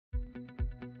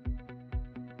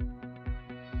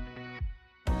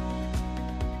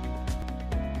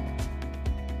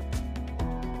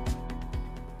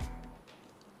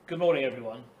Good morning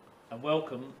everyone and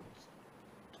welcome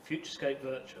to FutureScape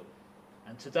Virtual,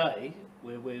 and today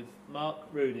we're with Mark,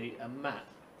 Rudi and Matt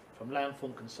from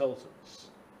Landform Consultants.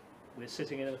 We're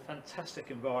sitting in a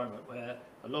fantastic environment where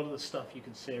a lot of the stuff you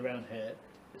can see around here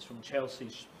is from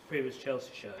previous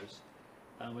Chelsea shows,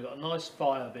 and we've got a nice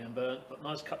fire being burnt, got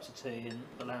nice cups of tea in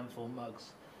the Landform mugs.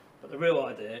 But the real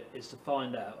idea is to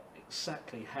find out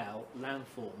exactly how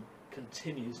Landform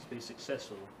continues to be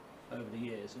successful over the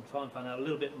years and try and find out a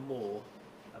little bit more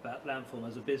about Landform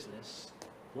as a business,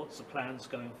 what's the plans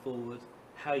going forward,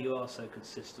 how you are so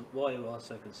consistent, why you are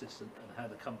so consistent, and how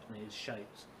the company is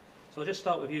shaped. So I'll just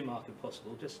start with you, Mark, if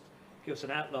possible. Just give us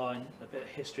an outline, a bit of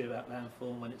history about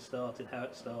Landform, when it started, how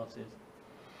it started.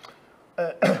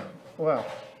 Well,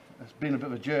 it's been a bit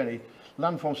of a journey.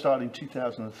 Landform started in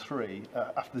 2003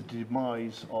 after the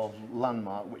demise of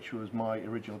Landmark, which was my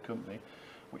original company,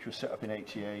 which was set up in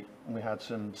 '88, and we had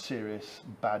some serious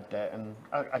bad debt, and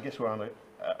I guess we're on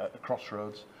a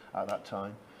crossroads at that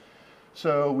time.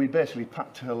 So we basically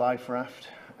packed a life raft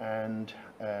and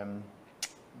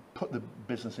put the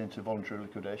business into voluntary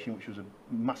liquidation, which was a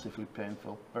massively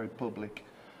painful, very public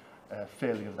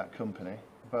failing of that company.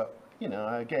 But you know,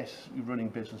 I guess running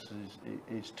businesses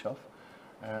is tough.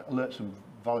 I learnt some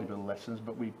valuable lessons,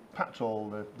 but we packed all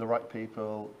the right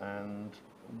people and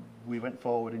we went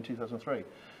forward in 2003.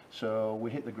 So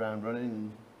we hit the ground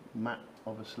running. Matt,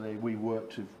 obviously, we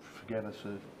worked together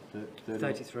for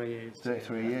 33 years.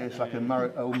 33 years, like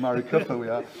old married couple we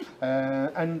are.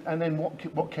 And then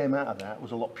what came out of that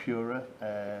was a lot purer,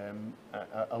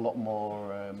 a lot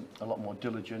more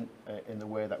diligent in the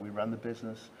way that we ran the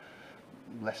business.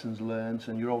 Lessons learned,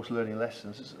 and you're always learning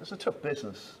lessons. It's a tough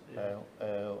business,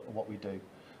 what we do.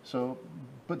 So,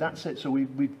 but that's it. So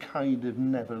we've kind of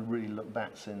never really looked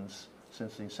back since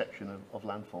the inception of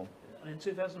Landform. And in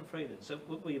 2003 then, so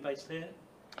were you based here?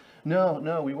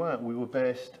 No, we weren't. We were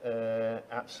based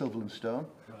at Silverstone,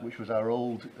 right, which was our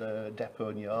old depot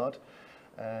and yard,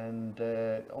 and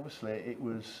obviously it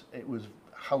was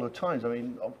hallowed times. I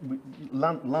mean,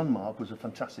 Landmark was a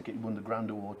fantastic. It won the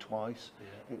Grand Award twice.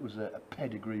 Yeah. It was a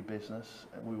pedigree business,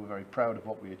 and we were very proud of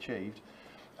what we achieved.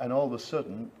 And all of a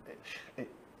sudden, it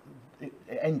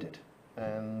ended,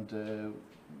 and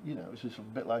you know, it was just a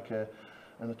bit like an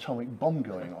atomic bomb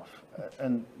going off.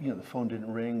 And you know, the phone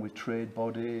didn't ring with trade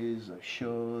bodies,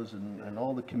 shows, and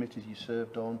all the committees you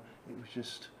served on. It was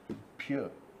just pure.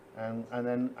 And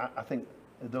then I think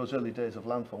those early days of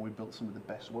Landform, we built some of the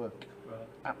best work. Right.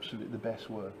 Absolutely the best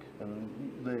work.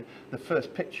 And the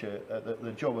first picture,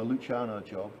 the job, a Luciano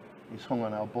job, is hung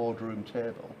on our boardroom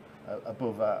table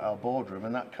above our boardroom,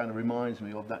 and that kind of reminds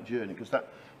me of that journey, because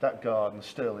that garden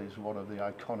still is one of the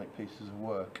iconic pieces of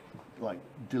work, like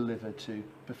delivered to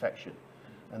perfection.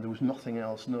 And there was nothing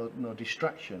else, no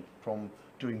distraction from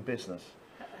doing business.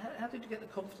 How did you get the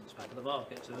confidence back in the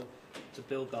market to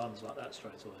build gardens like that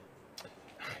straight away?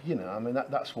 You know, I mean,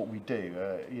 that's what we do.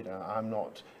 You know, I'm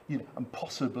not, you know, and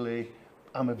possibly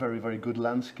I'm a very, very good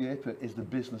landscaper. Is the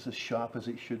business as sharp as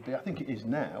it should be? I think it is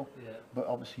now, yeah. But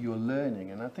obviously you're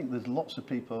learning, and I think there's lots of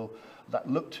people that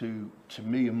look to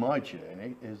me and my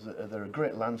journey is that they're a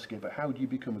great landscaper. How do you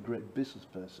become a great business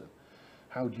person?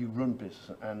 How do you run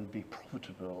business and be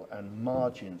profitable, and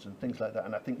margins and things like that?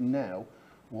 And I think now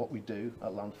what we do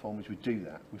at Landform is we do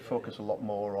that. We focus a lot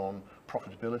more on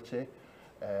profitability.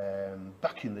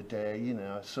 Back in the day, you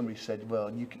know, somebody said, well,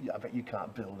 I bet you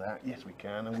can't build that. Yes, we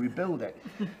can, and we build it.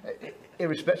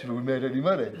 Irrespective of if we made any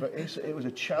money, but it was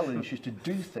a challenge just to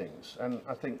do things. And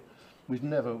I think we've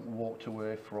never walked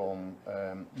away from,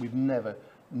 we've never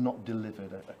not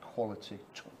delivered a quality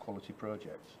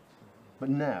project. But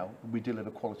now we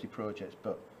deliver quality projects,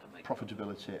 but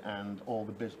profitability and all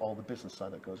the business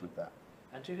side that goes with that.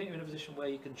 And do you think you're in a position where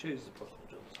you can choose the profitable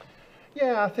jobs?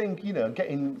 Yeah, I think, you know,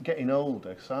 getting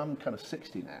older, so I'm kind of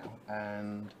 60 now,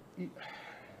 and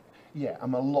yeah,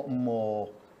 I'm a lot more,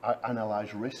 I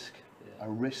analyse risk,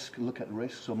 look at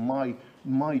risk. So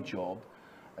my job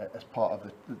as part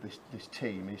of this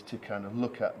team is to kind of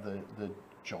look at the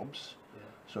jobs. Yeah.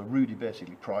 So Rudi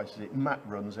basically prices it, Matt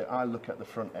runs it, I look at the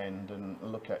front end and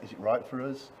look at, is it right for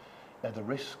us? Are the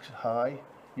risks high?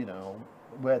 You know,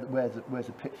 where's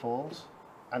the pitfalls?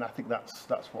 And I think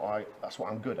that's what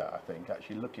I'm good at. I think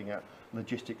actually looking at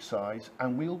logistics size,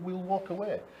 and we'll walk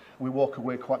away. We walk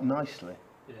away quite nicely,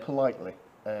 yeah, politely,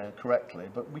 correctly,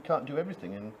 but we can't do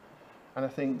everything. And I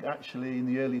think actually in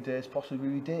the early days possibly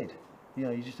we did. You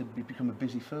know, you just become a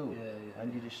busy fool,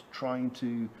 and you're just trying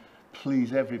to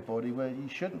please everybody where you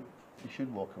shouldn't. You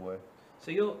should walk away.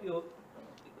 So you're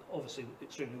obviously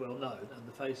extremely well known and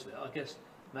the face of it. I guess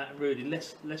Matt and Rudi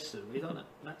less so. We don't know.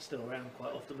 Matt's still around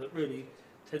quite often, but Rudi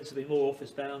tends to be more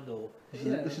office bound, or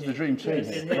This is the dream team,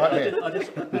 in right here.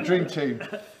 here. The dream team.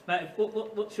 Matt,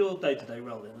 what's your day-to-day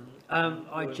role then?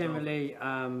 I generally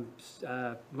run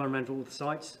around all the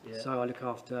sites, so I look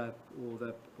after all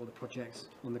the projects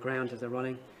on the ground as they're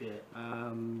running. Yeah.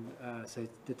 So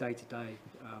the day-to-day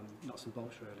nuts and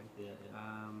bolts really.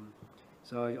 Yeah.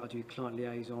 So I do client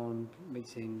liaison,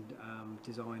 meeting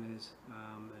designers,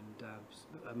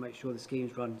 and make sure the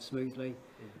schemes run smoothly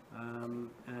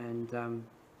and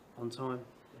on time,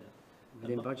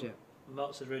 within budget.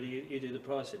 Mark said, really, you do the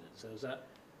pricing, so is that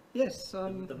Yes,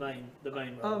 the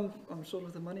main role? I'm sort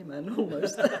of the money man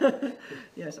almost.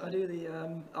 Yes, I do the.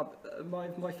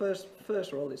 My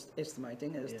first role is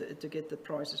estimating, to get the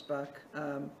prices back,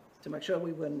 to make sure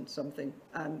we win something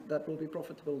and that will be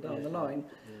profitable down the line.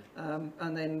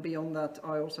 And then beyond that,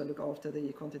 I also look after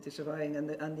the quantity surveying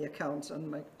and the accounts,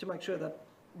 and to make sure that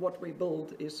what we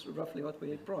build is roughly what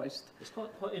we priced. It's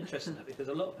quite interesting that, because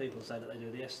a lot of people say that they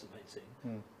do the estimating,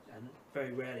 and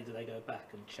very rarely do they go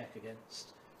back and check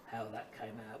against how that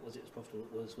came out. Was it as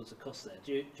profitable as was the cost there?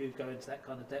 Do you go into that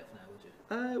kind of depth now, would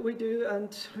you? We do,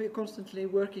 and we're constantly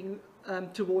working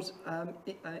towards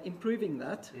improving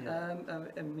that.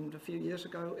 I mean, a few years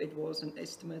ago it was an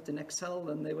estimate in Excel,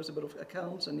 and there was a bit of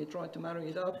accounts, and we tried to marry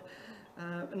it up.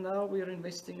 And now we are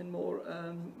investing in more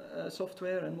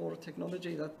software and more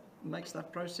technology that makes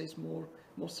that process more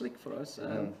slick for us,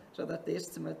 so that the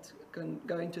estimate can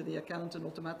go into the account and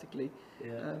automatically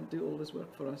do all this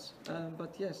work for us.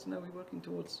 But yes, now we're working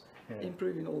towards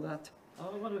improving all that.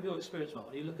 I wonder if your experience, Mark,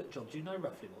 when you look at jobs, do you know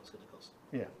roughly what it's going to cost?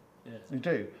 Yeah. You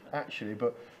do, actually,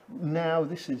 but now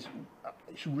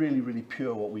it's really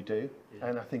pure what we do,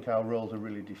 and I think our roles are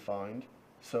really defined.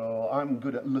 So I'm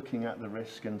good at looking at the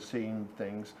risk and seeing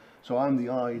things. So I'm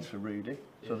the eyes for Rudi.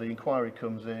 So the inquiry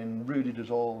comes in, Rudi does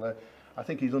all the, I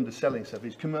think he's underselling stuff,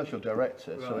 he's commercial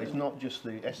director, so he's not just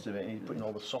the estimate, he's putting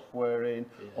all the software in,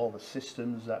 all the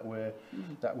systems that we're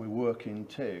working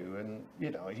to, and you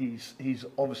know, he's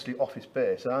obviously office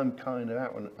based, and I'm kind of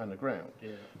out on the ground.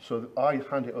 So I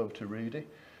hand it over to Rudi.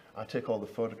 I take all the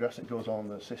photographs that goes on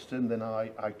the system, then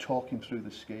I talk him through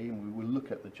the scheme, we will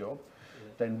look at the job,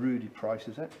 then Rudi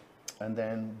prices it, and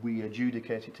then we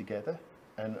adjudicate it together,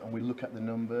 and we look at the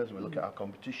numbers, we look at our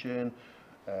competition,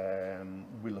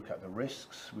 we look at the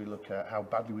risks, we look at how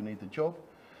badly we need the job,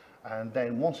 and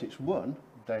then once it's won,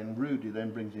 then Rudi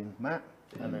then brings in Matt,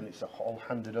 and then it's all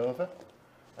handed over,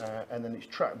 and then it's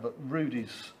tracked. But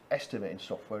Rudi's estimating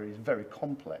software is very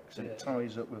complex, and it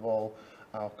ties up with all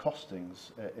our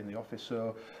costings in the office.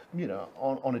 So, you know,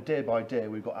 on a day by day,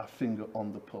 we've got our finger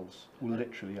on the pulse. We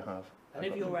literally have. And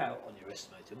if you're out on your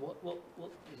estimating, what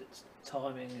is it?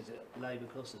 Timing? Is it labour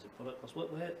costs? Is it product costs?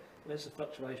 Where's the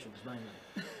fluctuations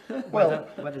mainly? Well,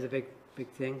 weather's a big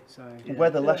thing. So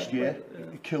weather last year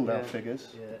killed our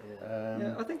figures.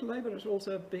 I think labour is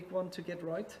also a big one to get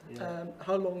right.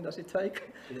 How long does it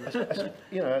take?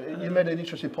 You know, you made an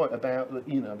interesting point about,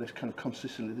 you know, this kind of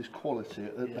consistently, this quality.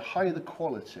 The higher the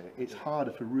quality, it's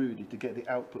harder for Rudi to get the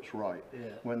outputs right.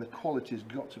 When the quality's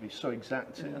got to be so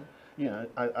exacting. You know,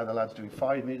 are the lads doing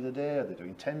 5 metres a day? Are they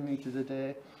doing 10 metres a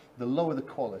day? The lower the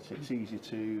quality, it's easier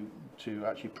to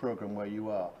actually program where you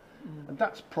are. And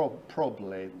that's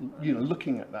probably, you know,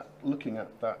 looking at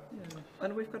that.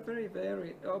 And we've got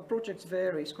our projects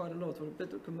varies quite a lot. We're a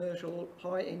bit of commercial,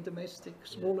 high-end domestic,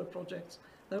 smaller projects.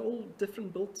 They're all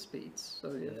different build speeds,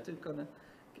 so you have to kind of,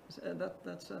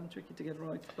 that's tricky to get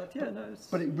right. But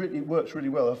but it works really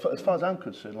well. As far as I'm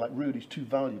concerned, like, Rudi's too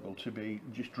valuable to be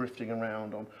just drifting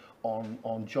around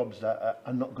on jobs that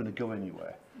are not going to go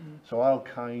anywhere. So I'll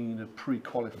kind of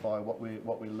pre-qualify what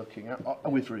we're looking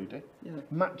at with Rudi.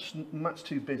 Matt's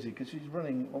too busy because he's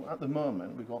running at the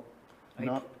moment. We've got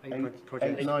 9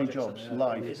 jobs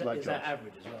live. Is that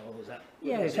average as well, or is that?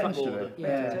 It tends to be.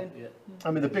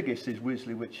 I mean, the biggest is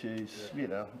Wisley, which is you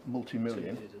know,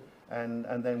 multi-million.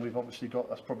 And then we've obviously got,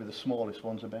 that's probably the smallest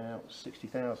one's about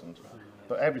 60,000,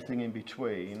 but everything in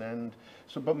between. And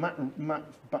so, but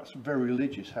Matt's very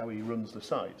religious how he runs the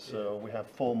site. So we have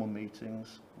formal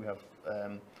meetings, we have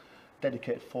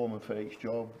dedicated foremen for each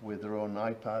job with their own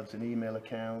iPads and email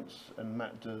accounts, and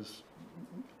Matt does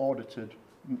audited,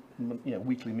 you know,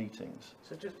 weekly meetings.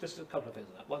 So just a couple of things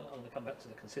on that. One, I'm going to come back to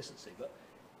the consistency, but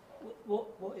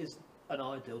what is an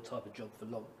ideal type of job for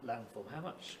Landform? How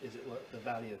much is it worth, the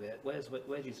value of it? Where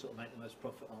do you sort of make the most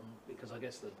profit on? Because I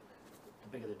guess the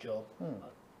bigger the job,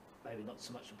 maybe not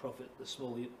so much the profit. The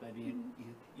smaller, maybe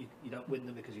you don't win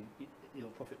them because your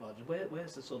profit margin.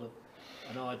 Where's the sort of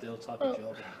an ideal type of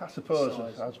job? I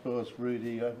suppose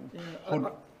Rudi.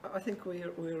 I think we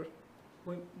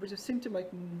just seem to make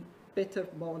better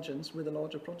margins with the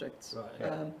larger projects.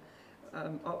 Right.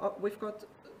 We've got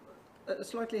a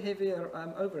slightly heavier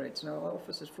overheads now. Our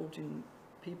office is 14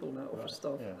 people now, office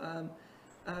staff.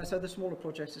 Yeah. So the smaller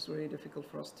projects is really difficult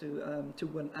for us to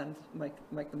win and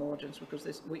make the margins,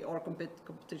 because our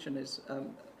competition is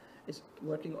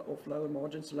working off lower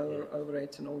margins, lower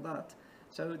overheads and all that.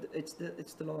 So it's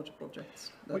the larger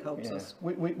projects that helps us.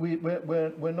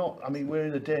 We're not, I mean, we're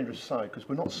in a dangerous side because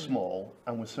we're not small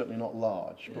and we're certainly not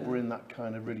large, but we're in that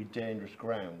kind of really dangerous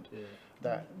ground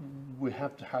that we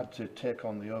had to take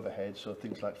on the overhead. So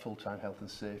things like full-time health and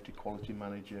safety, quality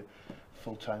manager,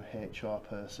 full-time HR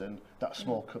person, that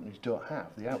small companies don't have,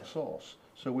 they outsource.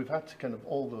 So we've had to kind of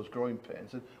all those growing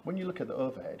pains. And when you look at the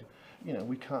overhead, you know,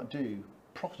 we can't do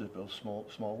profitable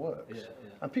small works.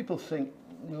 And people think,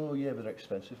 oh yeah, but they're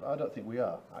expensive. I don't think we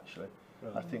are, actually.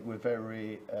 Right. I think we're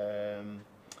very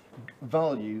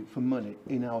value for money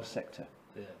in our sector.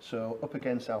 So up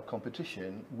against our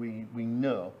competition, we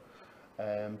know,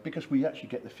 because we actually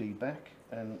get the feedback.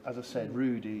 And as I said,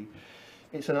 Rudi,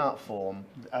 it's an art form.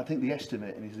 I think the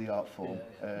estimating is the art form.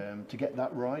 To get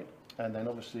that right, and then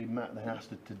obviously Matt then has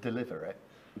to deliver it.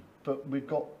 But we've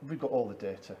got all the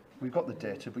data. We've got the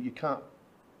data, but you can't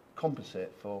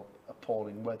compensate for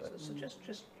appalling weather. So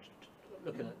just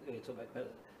looking at you talk about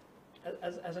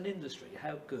as an industry,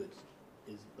 how good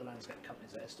is the landscape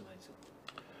companies estimating?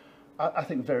 I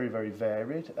think very, very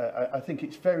varied. I think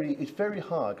it's very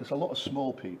hard because a lot of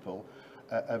small people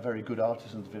are very good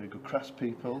artisans, very good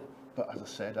craftspeople. But as I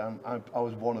said, I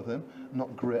was one of them,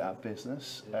 not great at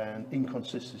business and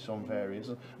inconsistent on various.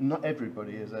 Not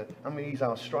everybody is I mean, he's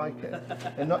our striker,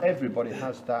 and not everybody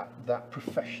has that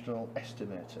professional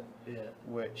estimator.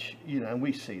 Which, you know, and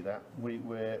we see that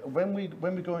when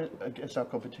we go against our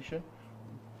competition,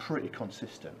 pretty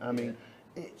consistent. I mean,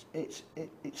 it's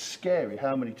scary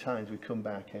how many times we come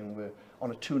back and we're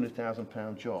on a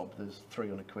 £200,000 job. There's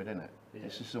 300 quid in it.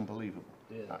 It's just unbelievable,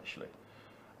 actually.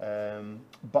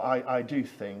 But I do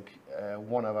think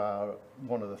one of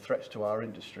the threats to our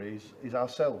industry is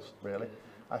ourselves, really.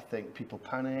 I think people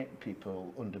panic,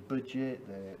 people under budget,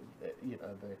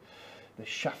 they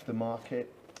shaft the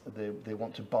market, they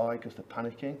want to buy because they're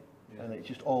panicking, and it's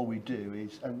just all we do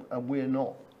is, and we're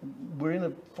in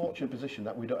a fortunate position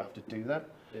that we don't have to do that,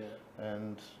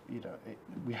 and you know,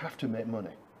 we have to make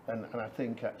money, and I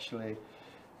think actually,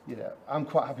 you know, I'm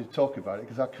quite happy to talk about it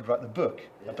because I could write the book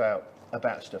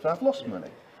about stuff. I've lost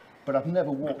money, but I've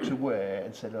never walked away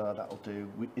and said, oh, that'll do.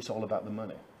 It's all about the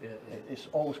money. It's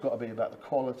always got to be about the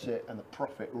quality and the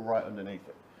profit right underneath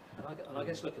it. And I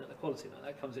guess looking at the quality,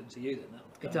 that comes into you then.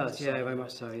 It does, very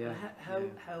much so,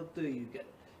 How do you get,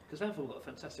 because Landform got a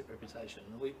fantastic reputation,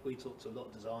 and we talk to a lot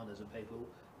of designers and people,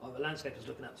 either landscapers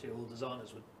looking up to you or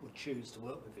designers would choose to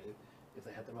work with you if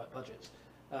they had the right budgets.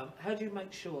 How do you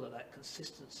make sure that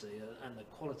consistency and the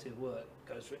quality of work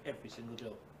goes through every single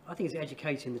job? I think it's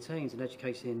educating the teams and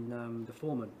educating the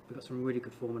foremen. We've got some really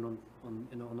good foremen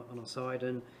on our side,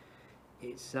 and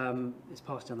it's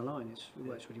passed down the line. It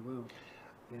works really well.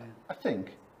 I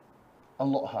think a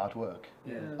lot of hard work,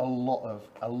 a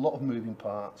lot of moving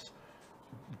parts,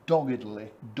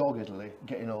 doggedly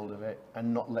getting hold of it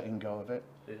and not letting go of it,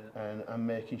 and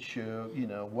making sure, you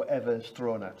know, whatever's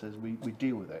thrown at us, we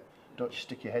deal with it. Don't just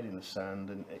stick your head in the sand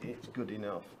and it's good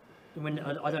enough. When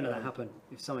I don't know that happen.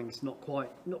 If something's not quite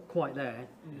there,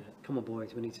 come on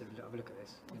boys, we need to have a look at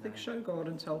this. I think show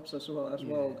gardens helps us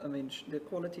well. I mean, the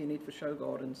quality you need for show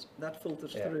gardens, that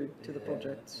filters through to the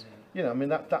projects. You know, I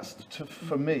mean,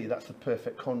 for me, that's the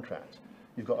perfect contract.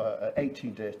 You've got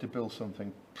 18 days to build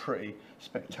something pretty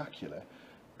spectacular.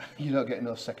 You're not getting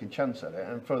no second chance at it.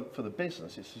 And for the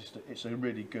business, it's a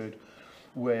really good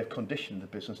way of conditioning the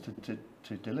business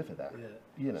to deliver that.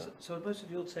 You know. So most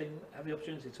of your team have the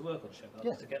opportunity to work on show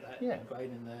gardens to get that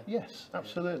ingrained in there. Yes,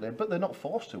 absolutely. But they're not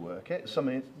forced to work it. So, I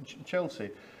mean,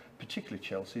 Chelsea, particularly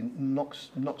Chelsea,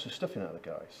 knocks the stuffing out of the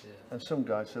guys. And some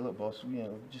guys say, look, boss, you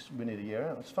know, we need a year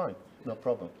out. It's fine, no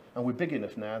problem. And we're big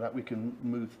enough now that we can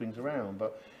move things around.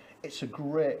 But it's a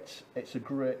great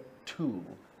tool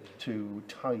to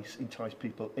entice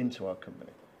people into our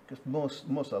company, because most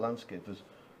of the landscapers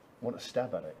want to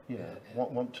stab at it,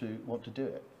 want to do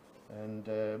it, and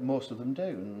most of them do.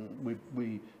 And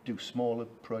we do smaller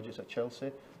projects at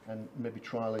Chelsea, and maybe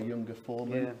trial a younger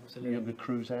foreman, younger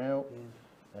crews out.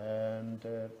 And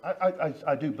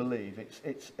I do believe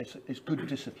it's good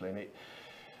discipline.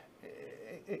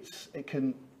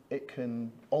 It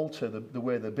can alter the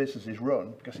way the business is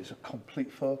run because it's a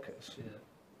complete focus.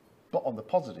 But on the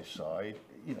positive side,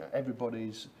 you know,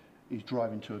 everybody's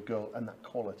driving to a goal, and that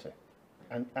quality.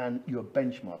 And you're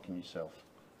benchmarking yourself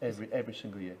every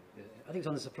single year. I think it's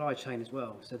on the supply chain as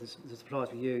well. So the suppliers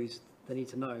we use, they need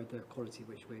to know the quality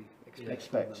which we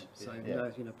expect from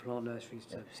them. So you know, plant nurseries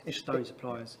to stone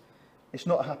suppliers. It's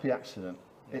not a happy accident.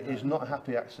 It is not a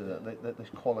happy accident that this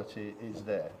quality is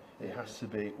there. It has to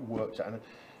be worked at.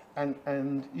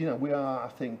 And you know, we are, I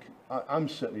think, I'm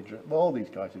certainly driven, well, all these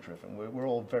guys are driven, we're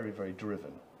all very, very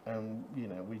driven, and you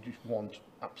know, we just want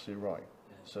absolutely right.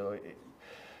 So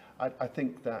I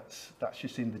think that's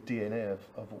just in the DNA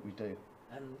of what we do.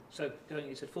 And so,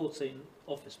 you said 14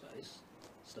 office space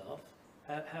staff.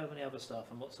 How many other staff,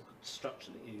 and what's the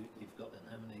structure that you've got then?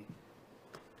 How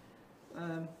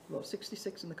many? Well,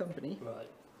 66 in the company. Right.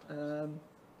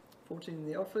 14 in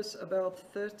the office, about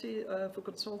 30 for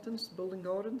consultants, building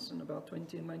gardens, and about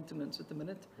 20 in maintenance at the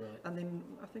minute. Right. And then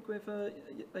I think we have a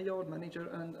yard manager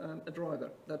and a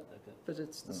driver that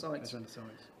visits the sites.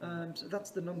 So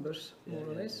that's the numbers, more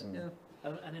or less. Yeah.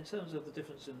 And in terms of the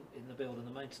difference in the build and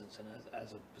the maintenance, and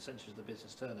as a percentage of the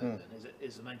business turnover, then,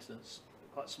 is the maintenance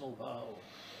quite a small part? Or?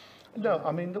 No,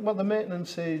 I mean, well, the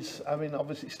maintenance is, I mean,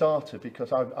 obviously it started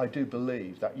because I do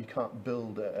believe that you can't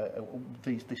build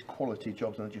these quality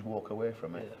jobs and just walk away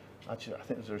from it. Actually, I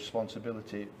think there's a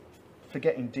responsibility,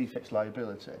 forgetting defects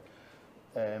liability,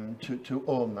 to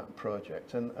own that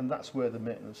project, and that's where the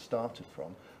maintenance started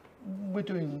from.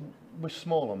 We're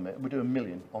small on maintenance, we're doing $1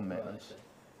 million on maintenance. Right,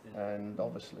 and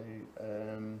obviously.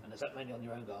 And is that mainly on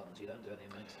your own gardens? You don't do any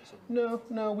maintenance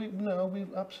on? We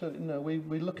absolutely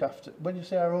we look after. When you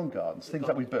say our own gardens, things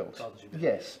that we built.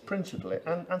 Yes, principally,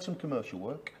 and some commercial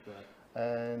work. Right.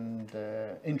 And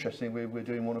interestingly, we're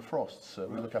doing one of Frost's. So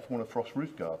we look after one of Frost's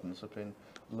roof gardens up in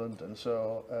London.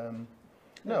 So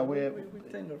we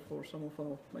tender for some of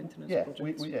our maintenance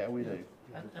projects. We do.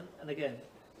 And again,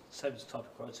 same type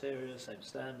of criteria, same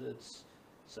standards,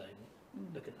 same.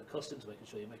 Looking at the costings, making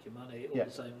sure you're making money, all the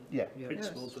same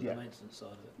principles with the maintenance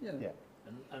side of it.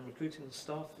 And recruiting the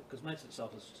staff, because maintenance staff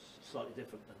is slightly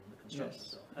different than the construction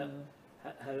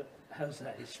staff. How's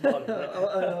that? He's smiling.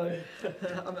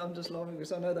 I'm just laughing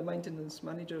because I know the maintenance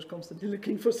manager is constantly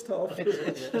looking for staff.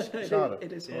 It's harder.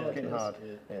 It is hard. It's getting hard.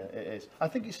 Yeah, it is. I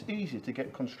think it's easier to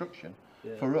get construction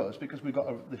for us because we've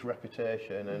got this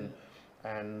reputation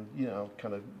and you know,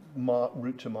 kind of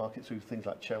route to market through things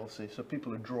like Chelsea, so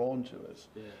people are drawn to us.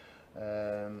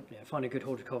 Finding good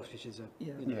horticulturalists is an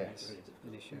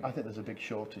issue. I think there's a big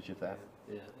shortage of that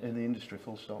in the industry,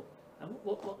 full stop. And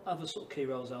what other sort of key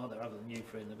roles are there other than you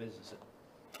three in the business?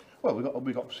 Well, we've got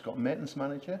a maintenance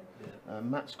manager.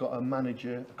 Matt's got a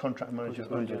manager, a contract manager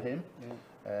under him.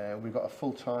 We've got a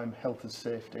full-time health and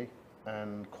safety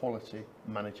and quality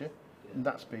manager, and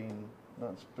that's been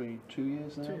 2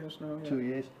 years now. 2 years now. 2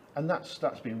 years, and that's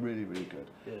been really, really good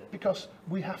because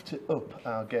we have to up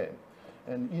our game,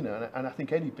 and you know, and I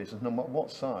think any business, no matter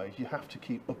what size, you have to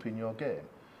keep upping your game.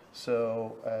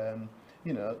 So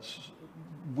you know,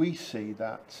 we see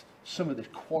that some of this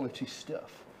quality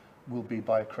stuff will be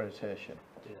by accreditation,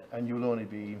 and you will only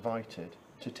be invited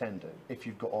to tender if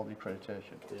you've got all the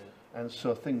accreditation. And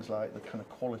so things like the kind of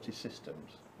quality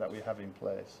systems that we have in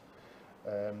place.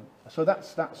 So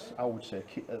that's I would say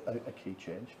a key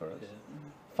change for us.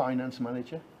 Finance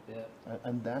manager,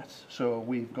 and that. So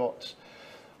we've got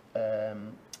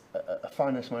a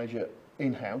finance manager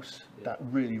in-house that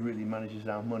really manages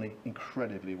our money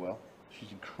incredibly well.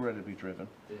 She's incredibly driven.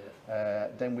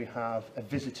 Then we have a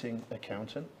visiting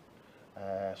accountant.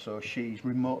 So she's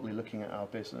remotely looking at our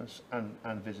business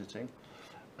and visiting.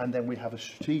 And then we have a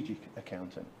strategic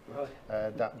accountant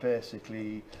that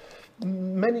basically,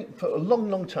 for a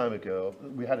long time ago,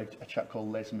 we had a chap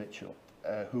called Les Mitchell,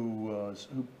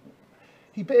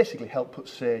 he basically helped put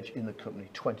Sage in the company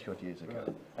 20 odd years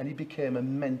ago, and he became a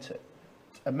mentor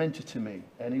to me,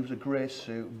 and he was a grey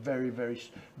suit,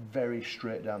 very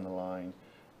straight down the line,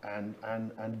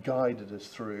 and guided us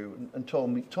through and taught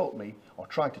me or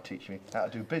tried to teach me how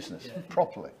to do business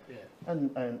properly.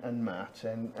 And Matt,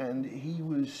 and he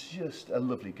was just a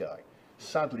lovely guy.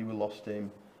 Sadly, we lost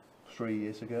him 3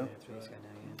 years ago. 3 years ago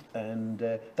now, and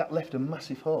that left a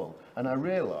massive hole. And I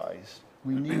realised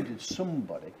we needed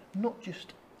somebody, not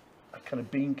just a kind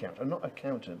of bean counter, not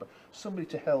accountant, but somebody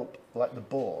to help, like the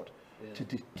board,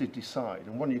 to decide.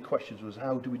 And one of your questions was,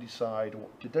 how do we decide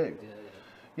what to do?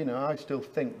 You know, I still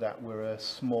think that we're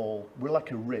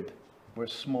like a rib, we're a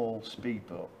small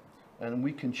speedboat, and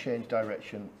we can change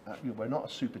direction. We're not a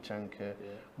super tanker.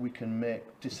 We can make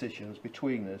decisions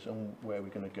between us on where we're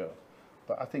going to go.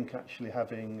 But I think actually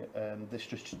having this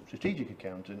strategic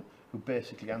accountant who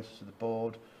basically answers to the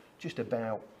board just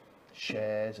about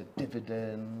shares and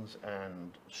dividends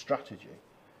and strategy.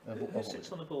 Who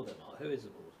sits on the board then, Mark? Who is the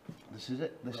board? this is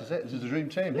it, this is it, this is the dream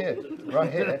team here,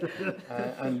 right here,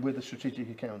 and with a strategic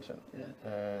accountant.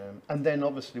 And then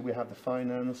obviously we have the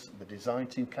finance, the design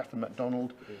team. Catherine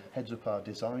MacDonald heads up our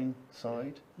design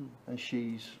side, and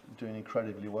she's doing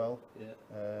incredibly well.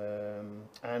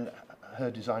 And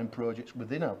her design projects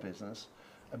within our business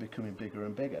are becoming bigger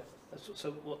and bigger.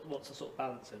 So what's the sort of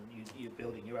balance in you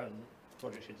building your own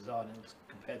projects you're designing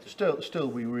compared to... Still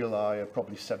we rely on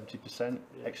probably 70%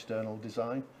 external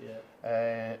design.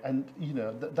 And, you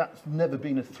know, that's never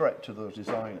been a threat to those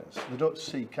designers. They don't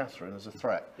see Catherine as a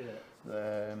threat.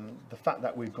 The fact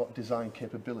that we've got design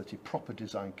capability, proper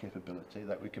design capability,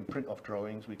 that we can print off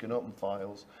drawings, we can open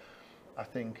files, I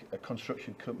think a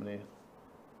construction company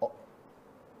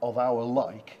of our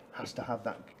like has to have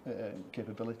that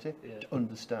capability to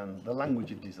understand the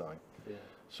language of design.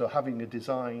 So having a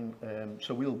design,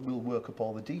 so we'll work up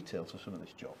all the details of some of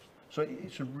these jobs. So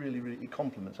it's a really, it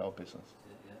complements our business.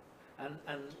 And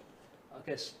I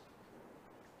guess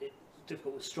it's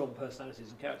difficult with strong personalities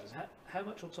and characters. How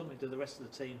much autonomy do the rest of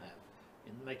the team have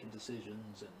in making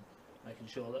decisions and making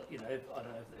sure that, you know, I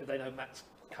don't know, if they know Matt's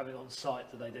coming on site,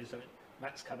 do they do something?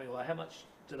 Matt's coming away. How much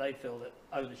do they feel that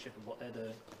ownership of what they're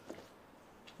doing?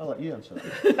 I'll let you answer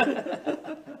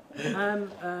that.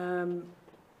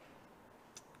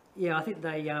 Yeah, I think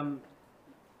they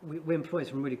we employ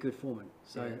some really good foremen,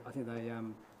 so I think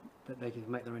that they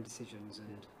can make their own decisions and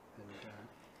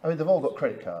I mean, they've all got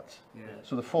credit cards. Yeah.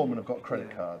 So the foremen have got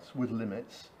credit cards with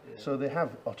limits. So they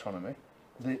have autonomy.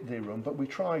 They run, but we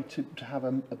try to have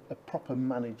a proper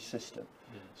managed system.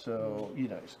 So, you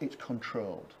know, it's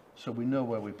controlled. So we know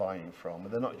where we're buying from.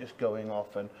 They're not just going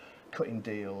off and cutting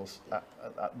deals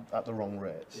at the wrong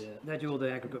rates. They do all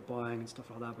the aggregate buying and stuff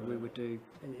like that, but we would do,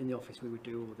 in the office, we would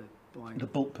do all the buying. The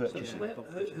bulk purchase. So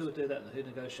who would do that? Who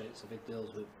negotiates the big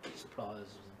deals with suppliers?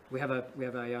 We have a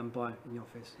buyer in the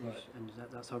office, and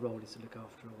that's our role, is to look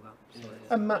after all that. So,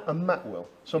 and Matt will.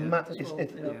 So Matt is,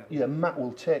 Matt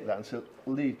will take that and say,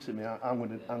 leave to me. I'm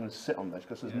going to sit on this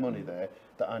because there's money there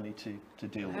that I need to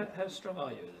deal with. How strong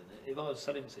are you? If I was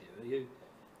selling to you, are you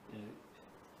know,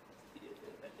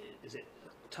 is it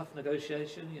a tough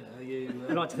negotiation? You know, are you?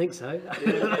 I'd like to think so.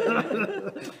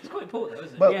 It's quite important, though,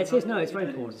 isn't it? Well, yeah, it is. No, it's very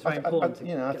important. It's very important to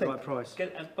get the right price.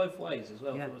 Get it both ways as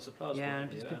well from a supplier's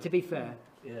point of view. To be fair.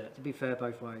 To be fair,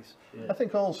 both ways. I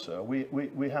think also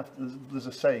we have, there's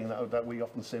a saying that we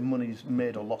often say, money's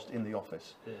made or lost in the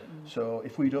office. So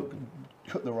if we don't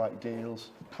cut the right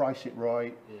deals, price it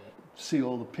right, see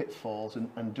all the pitfalls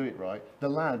and do it right, the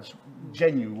lads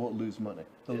genuinely won't lose money.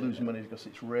 They'll lose money because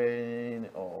it's rain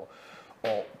or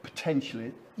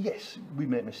potentially, yes, we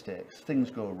make mistakes,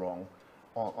 things go wrong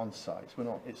on sites.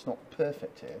 It's not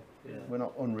perfect here. We're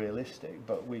not unrealistic,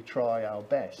 but we try our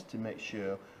best to make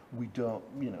sure we don't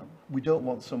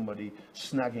want somebody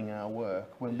snagging our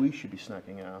work when we should be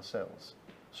snagging it ourselves.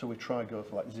 So we try to go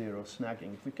for like zero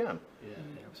snagging if we can.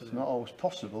 It's not always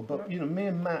possible, but you know, me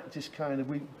and Matt just kind of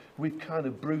we've kind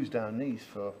of bruised our knees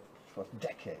for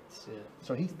decades.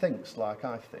 So he thinks like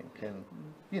I think, and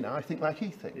you know, I think like he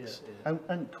thinks.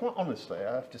 And quite honestly,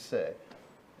 I have to say,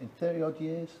 in 30 odd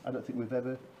years, I don't think we've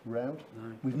ever rowed.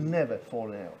 No. We've never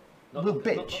fallen out. We'll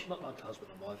bitch. Not like husband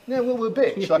and wife. Yeah, well, we'll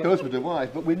bitch like a husband and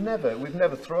wife, but we've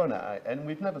never thrown at it, and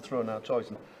we've never thrown our toys.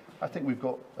 And I think we've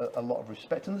got a lot of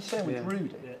respect, and the same with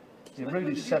Rudi. So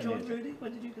Rudi's 7 years. Rudi?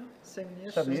 When did you go? 7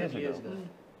 years. 7 years ago.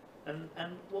 And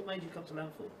what made you come to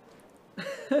Landform?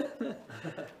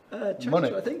 Change,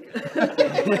 Money. I think.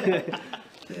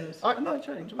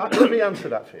 Change. Let me answer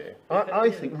that for you. I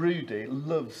think Rudi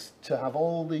loves to have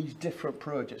all these different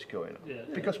projects going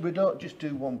on because we don't just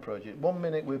do one project. 1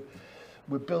 minute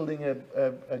we're building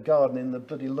a garden in the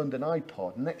bloody London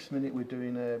iPod. Next minute we're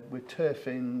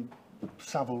turfing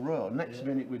Savile Row. Next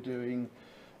minute we're doing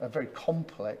a very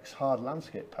complex hard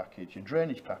landscape package, a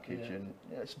drainage package, and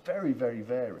it's very, very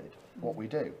varied what we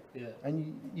do.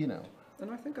 And you know. And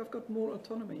I think I've got more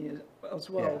autonomy as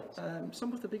well.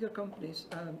 Some of the bigger companies,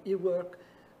 you work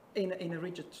in a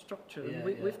rigid structure. And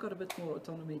we've got a bit more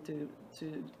autonomy to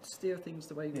steer things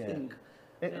the way we think.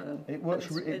 It works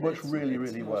really,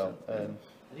 really well. And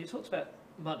you talked about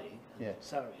money and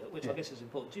salary, which I guess is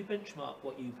important. Do you benchmark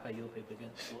what you pay your people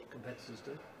against what competitors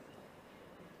do?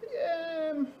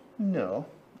 No,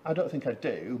 I don't think I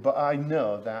do, but I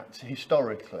know that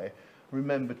historically,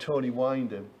 remember Tony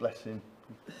Winder, bless him,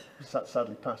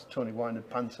 sadly passed, Tony Winder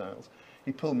Pantiles.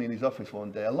 He pulled me in his office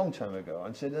one day a long time ago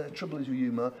and said, the trouble is with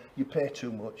you, man, you pay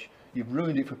too much, you've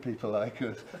ruined it for people like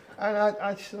us. And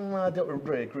I don't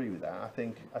really agree with that. I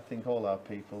think all our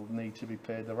people need to be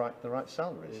paid the right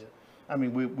salaries. I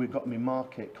mean, we've got to be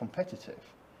market competitive,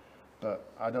 but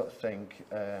I don't think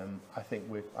I think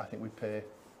we pay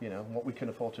you know, what we can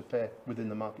afford to pay within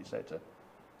the market sector.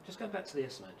 Just going back to the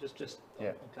estimate,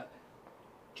 Yeah.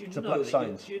 Do you It's a know black that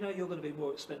science. do you know you're going to be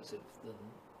more expensive than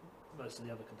most of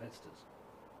the other competitors?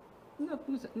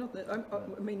 Not that.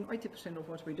 I mean, 80% of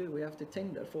what we do, we have to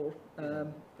tender for.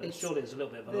 But It's surely there's a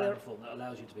little bit of a there- landform that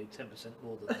allows you to be 10%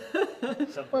 more than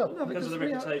some Well, people, No, because of the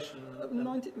we have,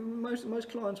 reputation. most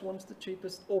clients want the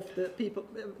cheapest of the people.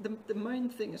 The main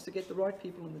thing is to get the right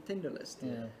people on the tender list.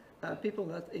 Yeah. People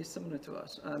that is similar to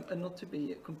us, and not to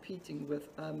be competing with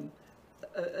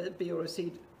a B or a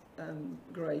C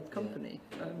grade company.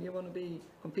 You want to be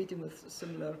competing with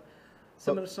similar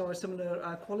size,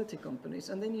 similar quality companies,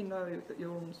 and then you know that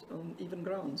you're on even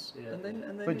grounds. Yeah. And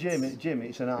then But Jim,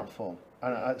 it's an art form,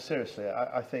 and seriously,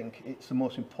 I think it's the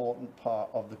most important part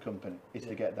of the company is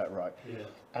to get that right. Yeah.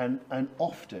 And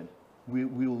often we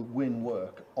will win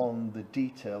work on the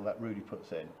detail that Rudi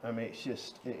puts in. I mean, it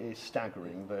is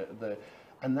staggering.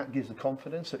 And that gives the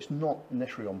confidence. So it's not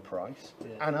necessarily on price.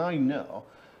 Yeah. And I know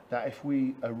that if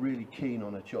we are really keen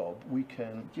on a job, we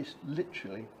can just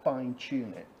literally fine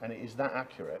tune it, and it is that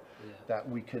accurate that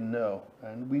we can know,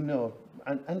 and we know,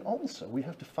 and also we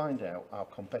have to find out our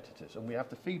competitors, and we have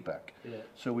to feedback,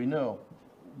 so we know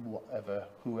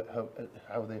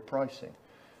how they're pricing,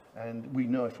 and we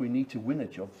know if we need to win a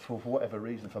job for whatever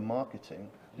reason, for marketing,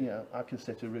 you know, I can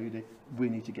say to Rudi, we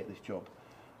need to get this job,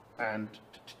 and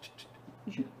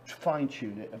fine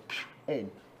tune it and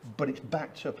in. But it's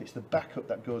backed up. It's the backup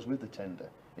that goes with the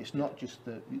tender. It's not just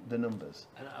the numbers.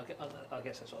 And I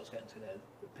guess that's what I was getting to there.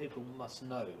 People must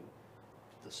know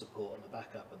the support and the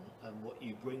backup and what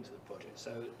you bring to the project.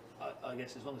 So I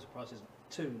guess as long as the price isn't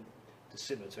too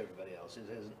dissimilar to everybody else, it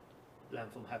doesn't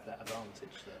Landform have that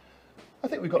advantage that. I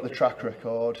think we've got the track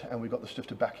record and we've got the stuff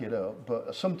to back it up,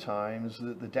 but sometimes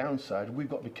the downside, we've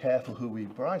got to be careful who we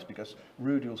price, because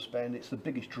Rudi will spend, it's the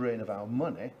biggest drain of our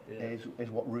money,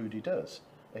 is what Rudi does.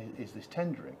 Is this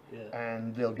tendering,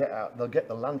 and they'll get the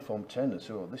Landform tenders.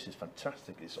 So, oh, this is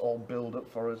fantastic. It's all build up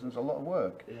for us. And it's a lot of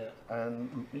work.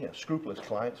 And scrupulous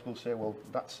clients will say, well,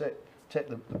 that's it. Take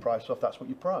the price off. That's what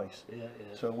you price.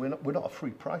 So we're not a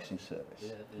free pricing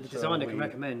service. The designer can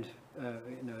recommend a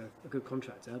good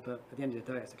contractor, but at the end of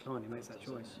the day, it's the client who makes that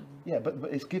choice. Yeah, but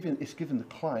it's giving the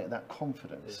client that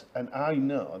confidence, and I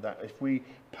know that if we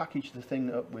package the thing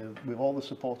up with all the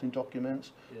supporting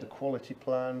documents, the quality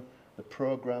plan, the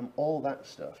program, all that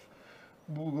stuff,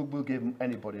 we'll give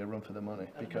anybody a run for the money.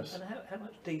 Because and how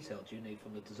much detail do you need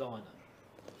from the designer?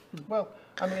 Well,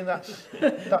 I mean that's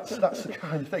the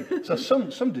kind of thing. So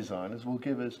some designers will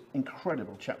give us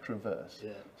incredible chapter and verse.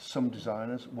 Some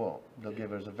designers won't. They'll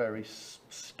give us a very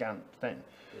scant thing.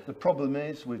 The problem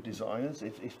is with designers,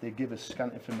 if they give us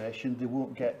scant information, they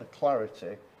won't get the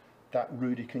clarity that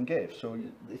Rudi can give. So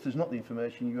if there's not the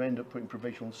information, you end up putting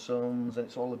provisional sums, and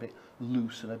it's all a bit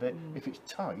loose and a bit. If it's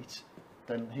tight,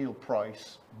 then he'll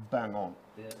price bang on.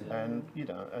 And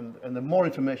and the more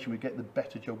information we get, the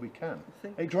better job we can.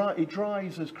 It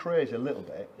drives us crazy a little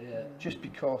bit, just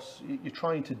because you're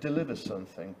trying to deliver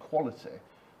something quality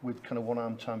with kind of one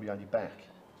arm tied behind your back.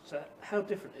 So how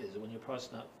different is it when you're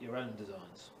pricing up your own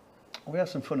designs? We have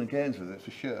some fun and games with it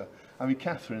for sure. I mean,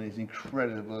 Catherine is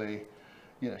incredibly,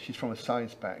 she's from a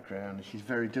science background and she's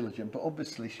very diligent, but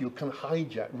obviously she'll kind of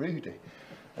hijack Rudi,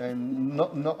 and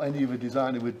not any other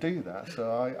designer would do that.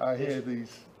 So I hear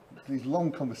these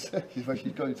long conversations where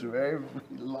she's going through every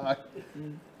line,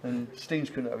 and Steve's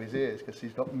couldn't have his ears because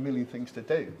he's got a million things to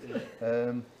do.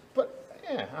 But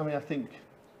yeah, I mean, I think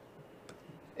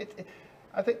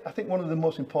one of the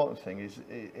most important things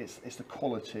is the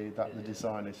quality that the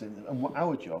designers and what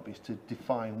our job is to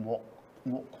define what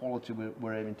quality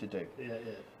we're aiming to do.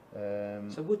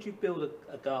 So would you build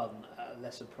a garden at a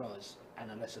lesser price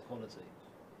and a lesser quality?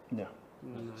 No.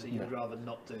 So you'd rather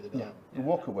not do the garden?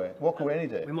 Walk away any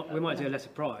day. We might do a lesser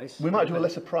price. We might do a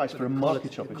lesser price for a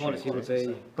market opportunity. Quality would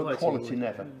be, but quality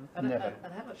never. And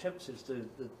how much emphasis do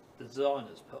the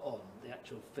designers put on the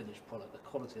actual finished product, the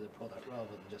quality of the product, rather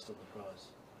than just on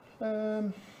the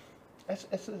price?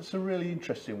 It's a really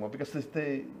interesting one, because I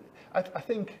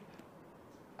think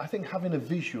having a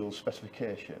visual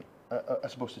specification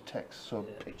as opposed to text, so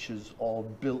pictures or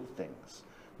built things,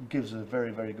 gives a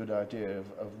very, very good idea of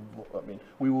what I mean.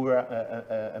 We were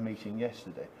at a meeting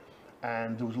yesterday,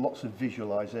 and there was lots of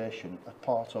visualization as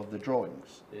part of the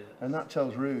drawings, and that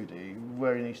tells Rudi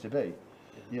where he needs to be.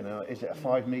 Is it a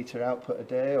 5 metre output a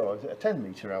day, or is it a 10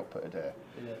 metre output a day?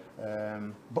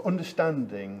 But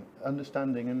understanding and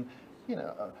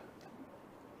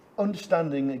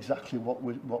understanding exactly what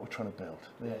we're trying to build.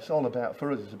 It's all about,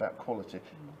 for us, it's about quality.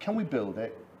 Can we build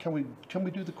it? Can we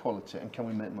do the quality, and can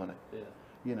we make money?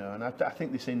 And I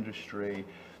think this industry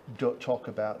don't talk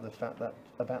about the fact that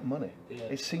about money. Yeah.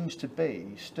 It seems to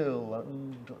be still like,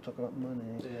 don't talk about money.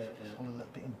 Yeah, It's all a little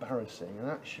bit embarrassing, and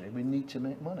actually we need to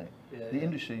make money. Yeah, The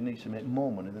industry needs to make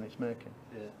more money than it's making.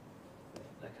 Yeah.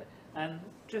 Okay. And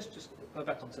just go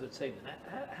back onto the team.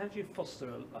 How do you foster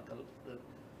the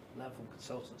Landform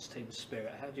Consultants team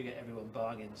spirit? How do you get everyone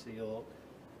buying into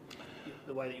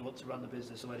the way that you want to run the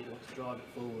business, the way that you want to drive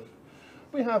it forward?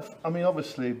 We have, I mean,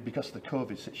 obviously because of the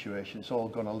COVID situation, it's all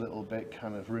gone a little bit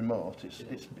kind of remote.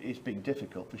 It's been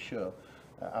difficult for sure.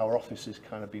 Our office has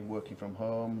kind of been working from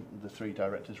home. The 3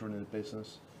 directors running the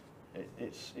business.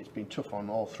 It's been tough on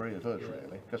all 3 of us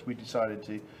really, because we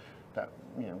decided that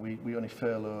we only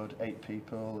furloughed 8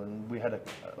 people, and we had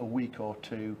a week or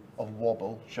 2 of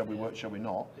wobble. Shall we work? Shall we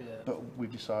not? Yeah. But we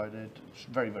decided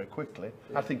very, very quickly.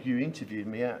 Yeah. I think you interviewed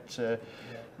me at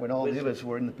when all the others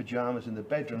were in the pyjamas in the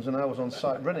bedrooms, and I was on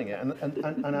site running it.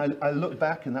 And I look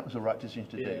back, and that was the right decision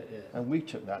to do. Yeah. And we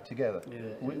took that together.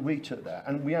 Yeah. We took that,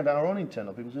 and we had our own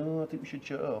internal people saying, "Oh, I think we should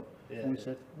shut up." Yeah. And we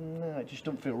said, "No, it just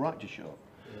don't feel right to shut up."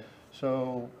 Yeah.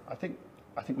 So I think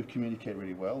we communicate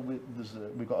really well.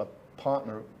 We've got a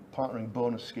partnering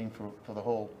bonus scheme for the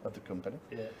whole of the company.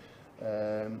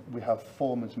 Yeah. We have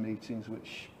foreman's meetings,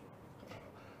 which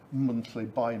monthly,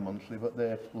 bi-monthly, but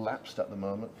they're lapsed at the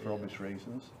moment for obvious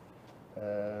reasons.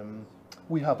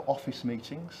 We have office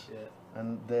meetings,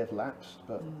 and they've lapsed,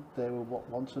 but they were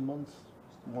once a month,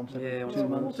 once every 2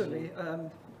 months. Quarterly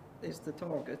is the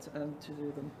target to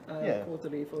do them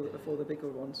quarterly for the bigger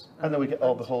ones. And then we get the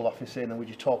whole office in, and we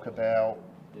just talk about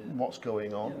what's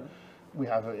going on. Yeah. We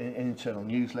have internal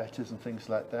newsletters and things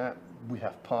like that. We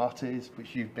have parties,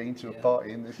 which you've been to a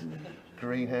party in this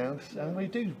greenhouse, and we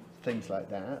do things like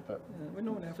that. But we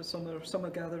normally have a summer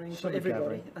gathering for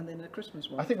everybody, and then a Christmas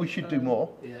one. I think we should do more.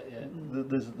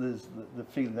 There's the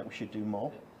feeling that we should do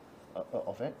more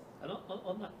of it. And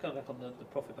on that, going back on the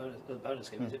profit bonus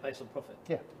scheme, is it based on profit?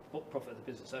 Yeah. What profit of the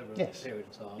business over a period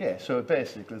of time? Yeah, so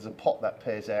basically there's a pot that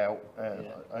pays out,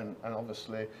 and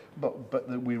obviously,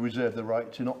 but we reserve the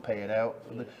right to not pay it out.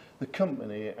 Yeah. The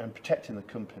company, and protecting the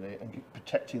company and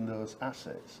protecting those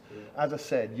assets. Yeah. As I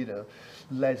said,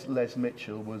 Les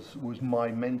Mitchell was my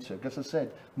mentor, because I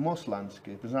said most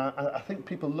landscapers, I think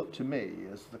people look to me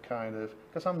as the kind of,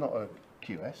 because I'm not a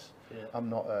QS, I'm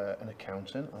not an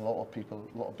accountant. A lot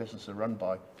of businesses are run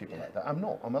by people like that. I'm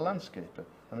not. I'm a landscaper.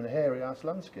 I'm a hairy-ass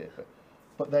landscaper.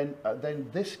 But then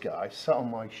this guy sat on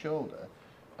my shoulder,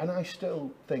 and I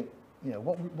still think,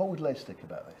 what would Les think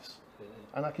about this? Yeah.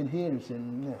 And I can hear him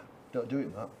saying, "No, don't do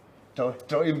it, Matt.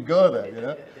 Don't even go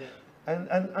there,"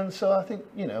 And so I think,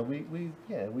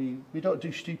 we don't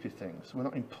do stupid things. We're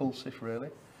not impulsive, really.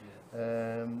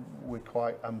 Yeah.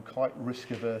 I'm quite risk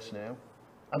averse now.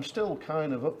 I'm still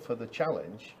kind of up for the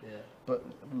challenge, but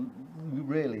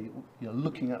really,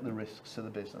 looking at the risks to the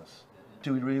business.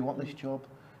 Do we really want this job?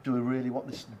 Do we really want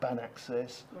this bad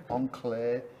access on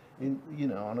clay,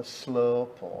 on a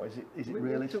slope, or is it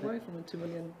realistic? We walked away from a £2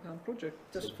 million project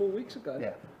just 4 weeks ago.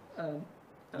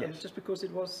 Yeah. Just because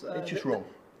it was. It's just wrong.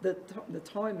 The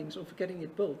timings of getting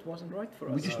it built wasn't right for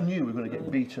us. We just knew we were going to get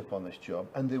beat up on this job,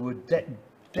 and they were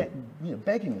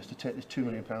begging us to take this £2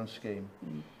 million scheme.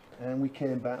 And we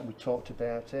came back and we talked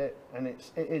about it, and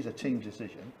it is a team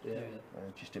decision. Yeah.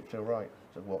 It just didn't feel right,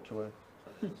 so I walked away.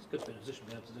 It's good to be in a position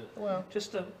to be able to do it. Well,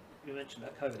 just you mentioned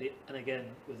about COVID, and again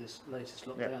with this latest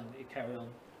lockdown, you carry on.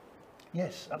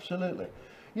 Yes, absolutely.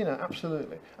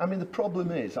 Absolutely. I mean, the problem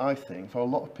is, I think, for a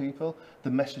lot of people, the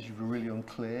messages were really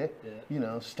unclear.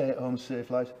 Yeah. Stay at home,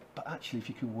 save lives. But actually, if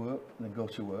you could work, then go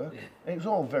to work. Yeah. It was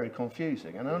all very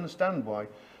confusing, and I understand why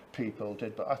people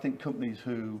did, but I think companies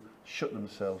who shut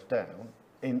themselves down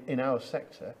in our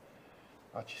sector,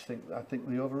 I think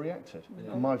they overreacted.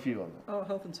 My view on that. Our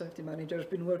health and safety manager has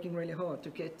been working really hard to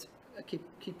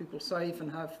keep people safe and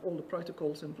have all the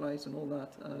protocols in place and all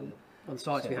that. On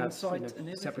site we have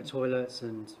separate toilets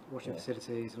and washing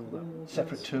facilities and all that.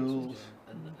 Separate tools.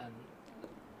 And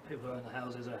people who own the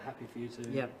houses are happy for you to.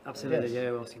 Yeah, absolutely. Yes.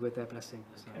 Yeah, obviously with their blessing.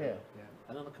 So, yeah.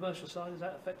 And on the commercial side, is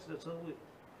that affected at all?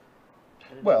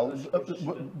 Well,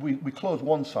 we closed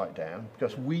one site down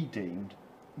because we deemed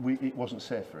it wasn't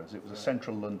safe for us. It was a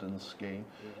central London scheme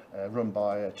run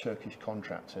by a Turkish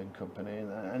contracting company,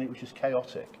 and it was just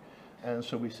chaotic. And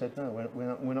so we said, no,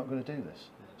 we're not going to do this.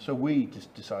 So we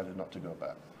just decided not to go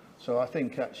back. So I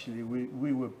think actually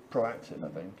we were proactive, I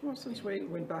think. Well, since we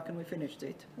went back and we finished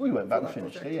it. We went back and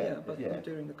finished it, yeah. But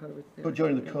during the COVID. Yeah. But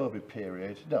during the COVID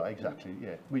period, no, exactly,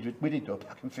 yeah. We did go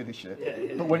back and finish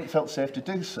it. But when it felt safe to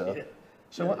do so. Yeah.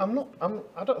 So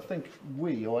I don't think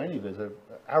we or any of us are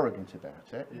arrogant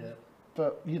about it. Yeah.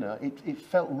 but you know, it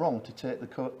felt wrong to take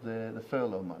the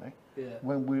furlough money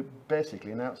when we're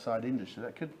basically an outside industry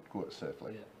that could work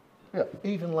safely. Yeah,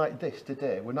 even like this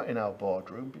today, we're not in our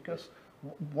boardroom because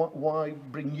why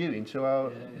bring you into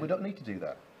our? We don't need to do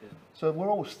that. So we're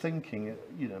always thinking,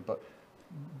 you know, but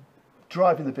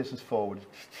driving the business forward is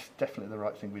definitely the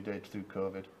right thing we did through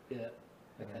COVID. Yeah.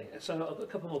 Okay. So I've got a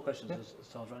couple more questions as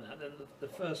time's running out. The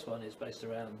first one is based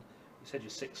around. You said you're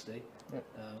 60.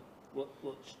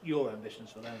 What's your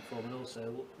ambitions for Landform, and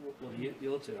also what are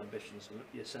your two ambitions for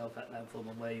yourself at Landform,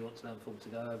 and where you want Landform to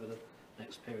go over the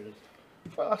next period of?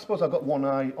 Well, I suppose I've got one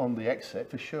eye on the exit,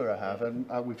 for sure I have, and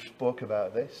we've spoke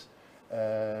about this.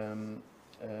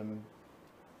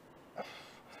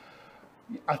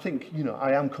 I think, you know,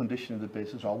 I am conditioning the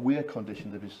business, or we're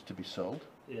conditioning the business to be sold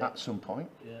at some point,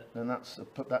 and that's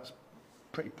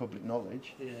pretty public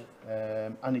knowledge.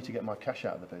 I need to get my cash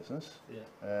out of the business.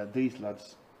 These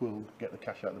lads will get the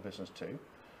cash out of the business too.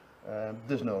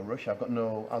 There's no rush. I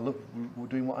love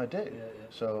doing what I do.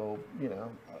 So, you know,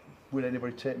 would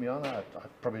anybody take me on? I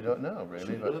probably don't know,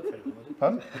 really.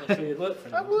 I'm not sure you'd work for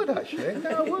anyone. I would, actually.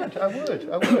 No, I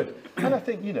would. And I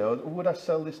think, you know, would I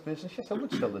sell this business? Yes, I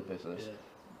would sell the business.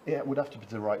 Yeah, it would have to be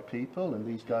the right people, and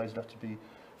these guys would have to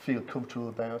feel comfortable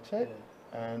about it.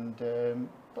 And,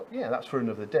 but yeah, that's for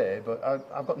another day. But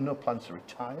I've got no plans to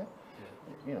retire.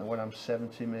 You know, when I'm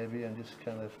 70 maybe, and just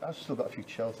kind of, I've still got a few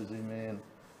Chelseas in me, and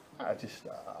I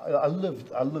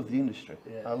love the industry.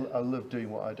 I love doing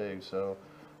what I do. So,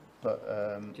 but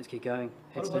just keep going.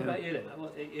 What about you then?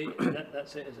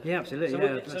 That's it, is it? Yeah,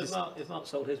 absolutely. So if Mark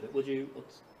sold his bit, would you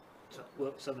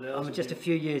work for somebody else? I'm just a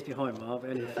few years behind Mark,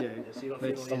 only a few. So you got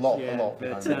a lot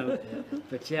behind.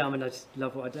 But yeah, I mean, I just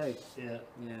love what I do. Yeah.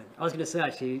 I was going to say,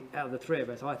 actually, out of the three of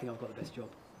us, I think I've got the best job.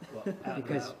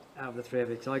 Because out of the three of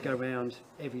us, I go around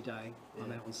every day.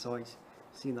 I'm out on site,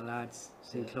 seeing the lads,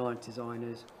 seeing client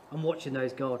designers. I'm watching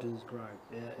those gardens grow.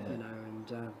 You know, and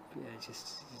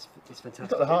it's fantastic. It's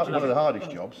one of the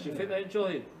hardest jobs. Do you think they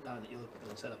enjoy now that you're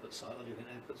going to set up at site, or do you think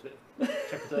they put a bit of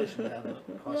trepidation down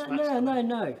the price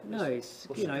match? No. It's,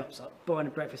 you know, buying a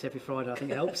breakfast every Friday I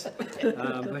think helps.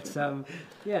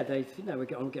 Yeah, they, you know,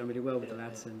 I'm getting really well with the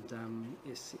lads, and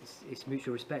it's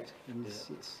mutual respect, and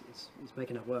it's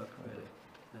making it work, really.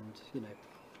 And you know,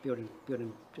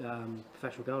 building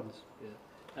professional gardens.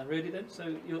 And Rudi then,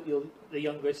 so you're the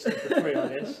youngest of the three,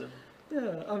 I guess. And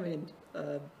yeah, I mean,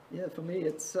 for me,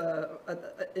 it's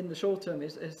in the short term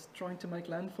is trying to make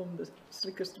Landform the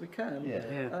slickest we can.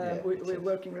 We're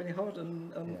working really hard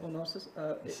on our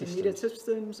immediate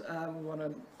systems. We want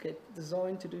to get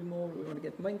design to do more. We want to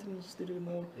get maintenance to do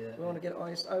more. We want to get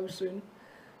ISO soon.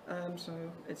 So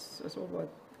it's all about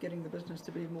getting the business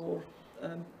to be more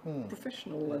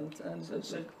professional and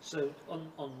so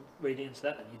on reading into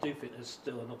that, and you do think there's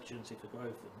still an opportunity for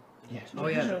growth?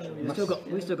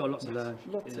 We've still got lots to learn.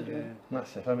 Lots to do.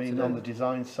 Massive. I mean, on the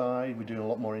design side, we're doing a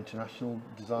lot more international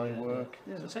design work.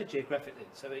 So say geographically,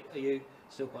 so are you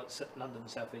still quite London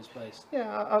South East based?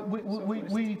 Yeah, we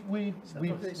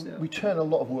turn a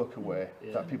lot of work away.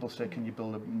 That people say, can you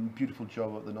build a beautiful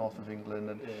job at the north of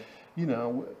England? And you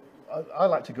know, I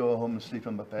like to go home and sleep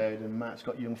on my bed, and Matt's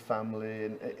got a young family,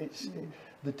 and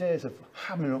the days of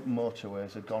hammering up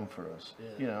motorways are gone for us.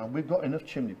 You know, we've got enough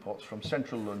chimney pots from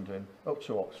central London up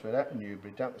to Oxford, out to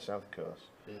Newbury, down to the south coast.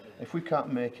 If we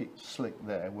can't make it slick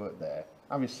there, work there.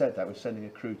 Having said that, we're sending a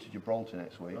crew to Gibraltar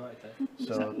next week. Right, okay.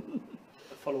 So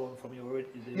follow on from your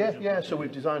original. So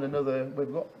we've designed another.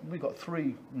 We've got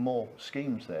 3 more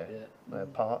schemes there.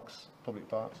 Parks, public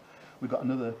parks. We've got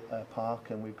another park,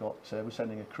 and we're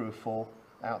sending a crew of 4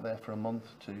 out there for a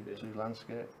month to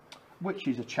landscape, which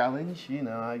is a challenge. You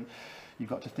know, you've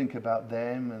got to think about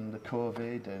them and the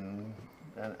COVID and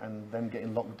them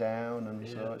getting locked down, and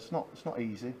so it's not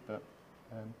easy.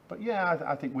 But yeah,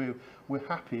 I think we're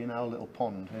happy in our little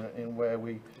pond in where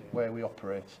we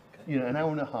operate. Okay. You know, an hour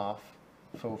and a half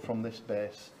from this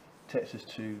base takes us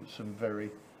to some very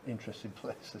interesting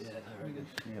places. Yeah, no, very good.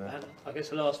 You know. And I guess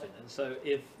the last thing then, so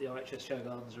if the RHS show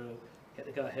gardens get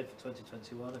the go ahead for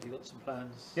 2021, have you got some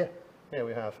plans? Yeah,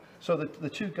 we have. So the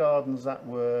 2 gardens that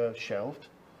were shelved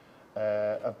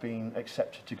have been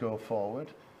accepted to go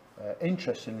forward.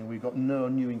 Interestingly, we've got no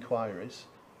new inquiries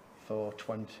for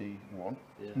 21.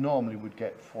 Normally we'd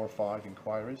get 4 or 5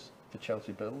 inquiries for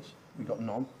Chelsea bills. We got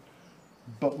none,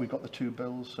 but we got the 2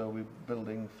 bills, so we're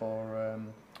building for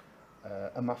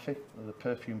Amafi, the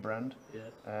perfume brand,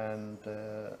 and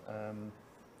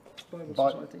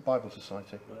Bible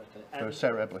Society for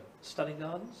Sarah Ebley. Stunning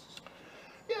gardens?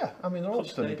 Yeah, I mean, they're all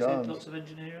stunning gardens. Lots of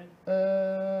engineering?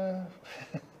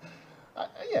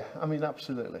 I mean,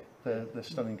 absolutely. They're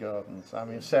stunning gardens. I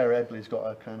mean, Sarah Ebley's got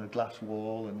a kind of glass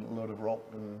wall and a load of rock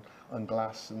and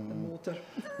glass and water.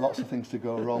 lots of things to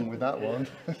go wrong with that one.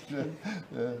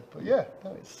 But yeah,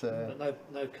 no, it's... but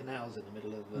no canals in the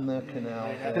middle of... no canal.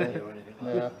 or anything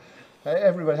like that.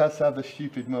 Everybody has to have the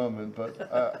stupid moment, but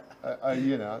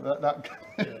you know,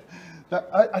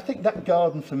 I think that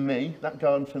garden for me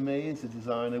as a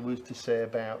designer was to say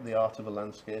about the art of a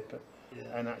landscaper. Yeah.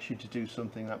 And actually to do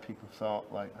something that people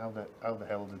thought, like, how the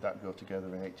hell did that go together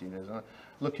in 18 days? And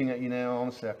looking at you now,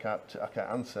 honestly, I can't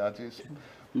answer. It's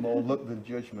more luck than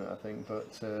judgment, I think.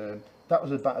 But that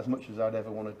was about as much as I'd ever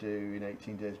want to do in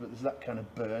 18 days. But there's that kind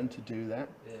of burn to do that.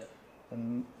 Yeah.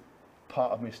 And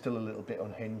part of me is still a little bit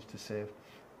unhinged to say,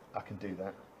 I can do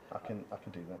that. I can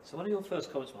do that. So one of your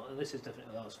first comments, Mark, and this is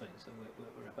definitely the last thing, so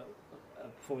we're about,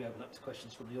 before we open up to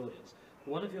questions from the audience.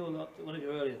 One of your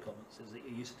earlier comments is that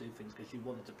you used to do things because you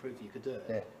wanted to prove you could do it.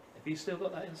 Yeah. Have you still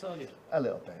got that inside you? A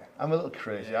little bit. I'm a little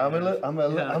crazy. Yeah,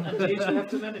 do you still have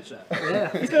to manage that?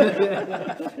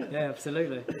 Yeah. Yeah,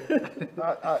 absolutely.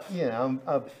 I'm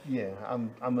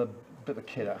a bit of a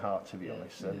kid at heart, to be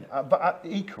honest. And, but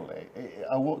equally,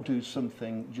 I won't do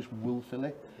something just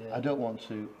willfully. Yeah. I don't want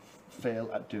to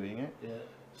fail at doing it. Yeah.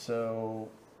 So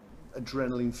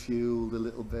adrenaline fueled a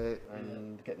little bit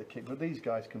and get the kick. But these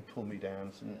guys can pull me down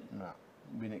and say, nah,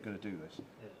 we ain't going to do this.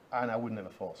 Yeah. And I would never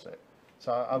force it.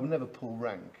 So I would never pull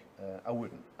rank. I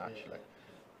wouldn't, actually.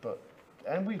 Yeah.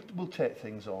 And we'll take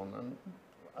things on.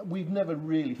 And we've never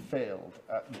really failed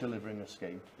at delivering a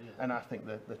scheme. Yeah. And I think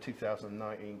the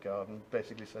 2019 garden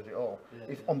basically says it all.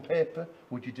 Yeah, if on paper,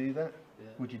 would you do that? Yeah.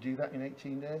 Would you do that in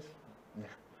 18 days? No.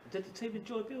 Did the team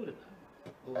enjoy building that?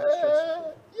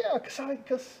 Yeah,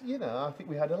 because you know, I think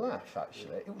we had a laugh.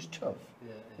 Actually, it was tough.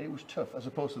 Yeah. It was tough, as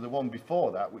opposed to the one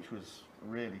before that, which was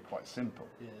really quite simple.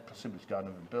 Yeah. The simplest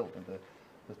garden ever built, and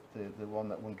the one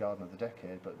that won Garden of the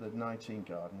Decade. But the 19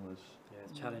 garden was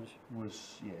it's a challenge.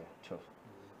 Was tough.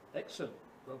 Excellent.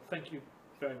 Well, thank you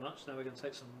very much. Now we're going to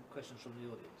take some questions from the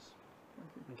audience.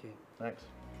 Thank you. Thanks.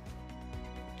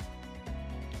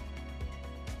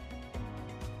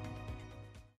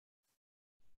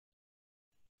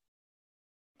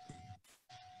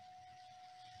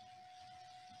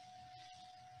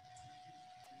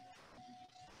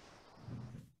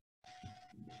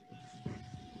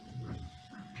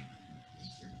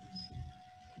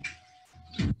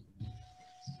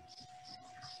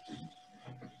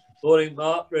 Morning,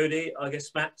 Mark, Rudi. I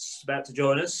guess Matt's about to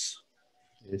join us.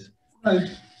 Yes. Hello.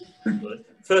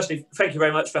 Firstly, thank you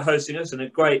very much for hosting us in a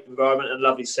great environment and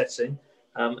lovely setting.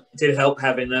 It did help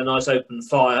having a nice open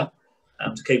fire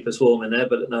to keep us warm in there,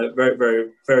 but no, very, very,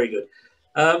 very good.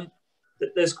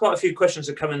 There's quite a few questions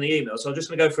that come in the email, so I'm just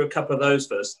going to go through a couple of those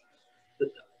first.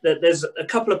 There's a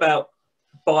couple about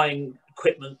buying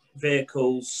equipment,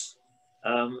 vehicles,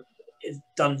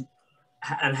 done,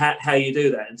 and how you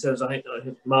do that in terms of, I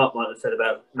think Mark might have said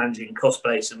about managing cost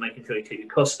base and making sure you keep your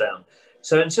costs down.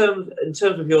 So in terms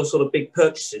of your sort of big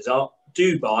purchases,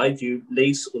 do you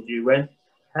lease or do you rent?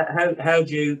 How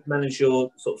do you manage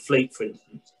your sort of fleet, for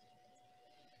instance?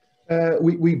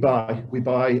 We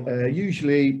buy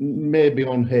usually maybe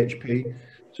on HP.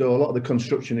 So a lot of the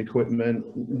construction equipment,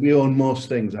 we own most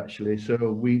things actually. So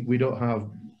we don't have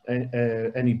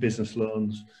any business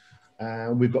loans.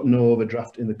 We've got no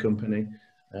overdraft in the company.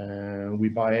 We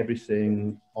buy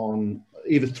everything on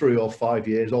either 3 or 5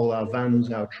 years. All our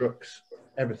vans, our trucks,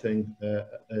 everything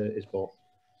is bought.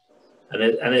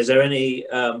 And is there any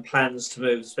plans to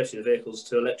move, especially the vehicles,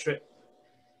 to electric?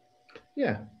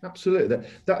 Yeah, absolutely.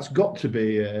 That's got to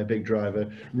be a big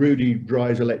driver. Rudi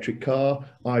drives electric car.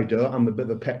 I don't. I'm a bit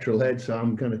of a petrol head, so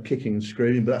I'm kind of kicking and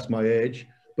screaming, but that's my age.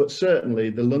 But certainly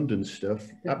the London stuff,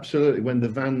 absolutely. When the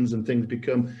vans and things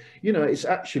become, you know, it's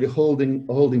actually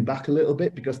holding back a little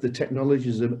bit because the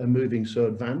technologies are moving so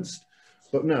advanced.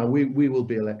 But no, we will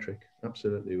be electric.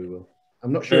 Absolutely, we will.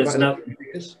 I'm not sure about electric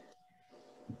vehicles.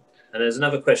 And there's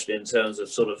another question in terms of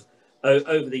sort of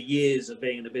over the years of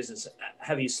being in the business,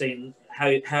 have you seen how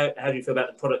do you feel about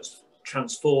the products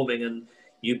transforming and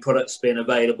new products being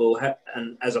available?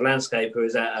 And as a landscaper,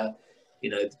 is that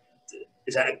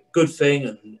a good thing?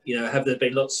 And have there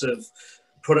been lots of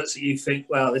products that you think,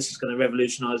 wow, this is going to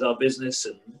revolutionise our business?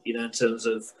 And in terms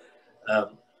of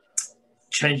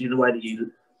changing the way that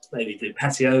you maybe do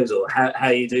patios or how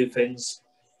you do things.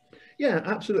 Yeah,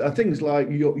 absolutely. Things like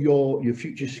your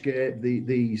FutureScape,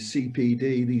 the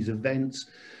CPD, these events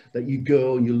that you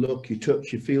go and you look, you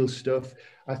touch, you feel stuff.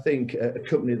 I think a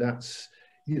company that's,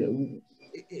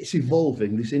 it's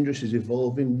evolving. This industry is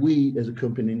evolving. We as a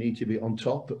company need to be on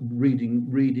top,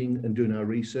 reading and doing our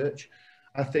research.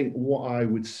 I think what I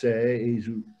would say is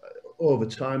over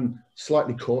time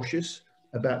slightly cautious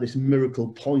about this miracle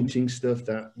pointing stuff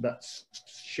that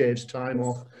shaves time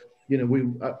off. You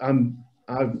know,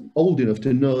 I'm old enough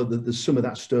to know that there's some of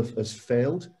that stuff has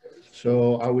failed.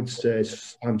 So I would say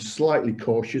I'm slightly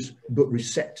cautious, but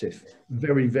receptive,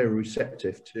 very, very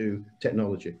receptive to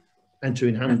technology and to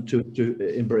enhance, to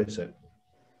embrace it.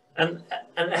 And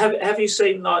have you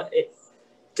seen like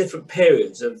different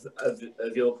periods of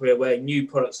your career where new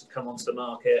products have come onto the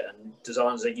market and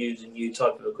designers are using new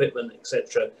type of equipment,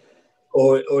 etc.,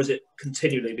 or is it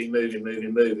continually been moving?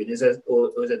 Is there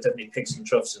definitely peaks and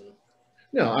troughs? And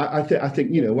no, I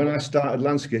think you know, when I started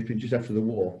landscaping just after the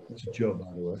war, that's a joke,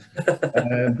 by the way.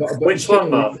 But which one,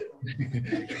 Mark?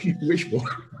 Which one?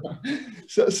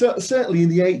 So certainly in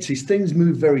the 80s, things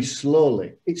moved very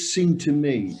slowly. It seemed to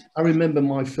me. I remember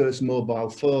my first mobile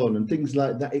phone and things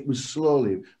like that. It was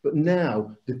slowly, but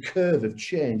now the curve of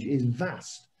change is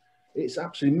vast. It's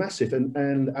absolutely massive,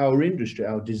 and our industry,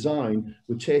 our design,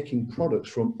 we're taking products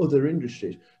from other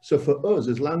industries. So for us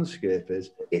as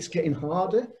landscapers, it's getting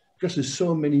harder because there's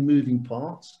so many moving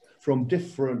parts from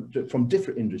different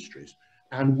industries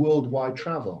and worldwide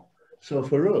travel. So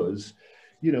for us,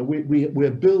 you know,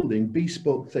 we're building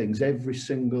bespoke things every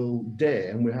single day,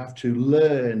 and we have to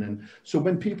learn. And so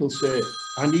when people say,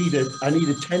 I need a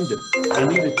tender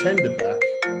back.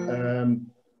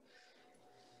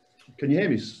 Can you hear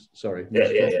me? Sorry.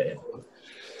 Yeah.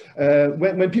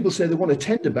 When people say they want a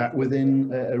tender back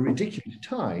within a ridiculous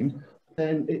time,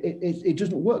 then it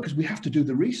doesn't work, because we have to do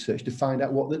the research to find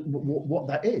out what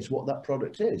that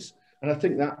product is. And I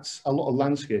think that's a lot of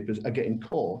landscapers are getting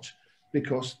caught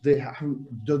because they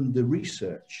haven't done the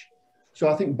research. So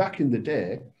I think back in the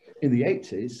day, in the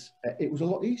 80s, it was a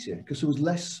lot easier because there was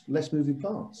less moving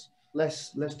parts,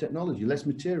 less technology, less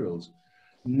materials.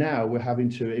 Now we're having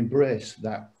to embrace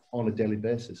that on a daily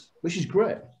basis, which is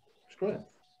great. It's great.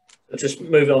 Just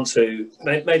moving on to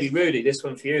maybe Rudi, this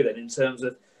one for you then, in terms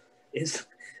of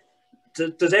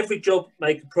does every job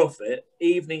make a profit,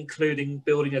 even including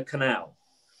building a canal?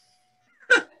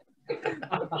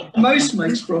 Most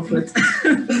makes profit.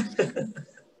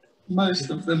 Most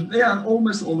of them, yeah,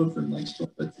 almost all of them makes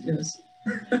profit. Yes,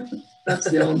 that's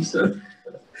the answer.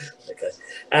 Okay,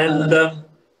 and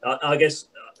I guess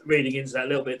reading into that a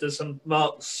little bit, does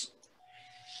Mark's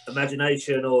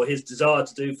imagination or his desire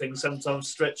to do things sometimes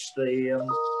stretch the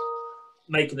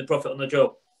making the profit on the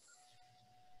job?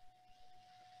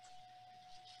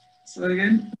 So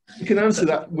again, you can answer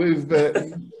that with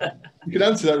you can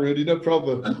answer that, Rudi, no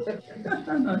problem.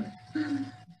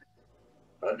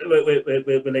 We'll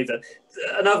leave that.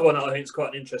 Another one that I think is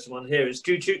quite an interesting one here is,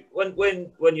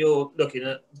 when you're looking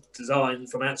at design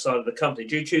from outside of the company,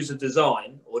 do you choose a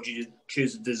design or do you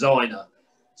choose a designer?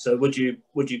 So would you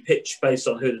pitch based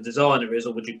on who the designer is,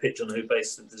 or would you pitch on who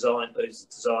the design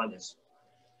is?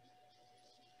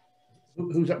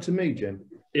 Who's that to me, Jim?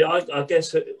 Yeah, I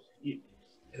guess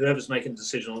whoever's making the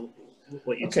decision on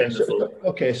what you tender for.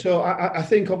 Okay, so I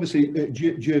think obviously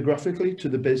geographically to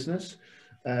the business,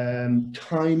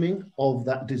 timing of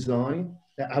that design.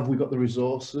 Have we got the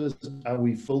resources? Are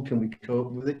we full? Can we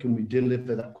cope with it? Can we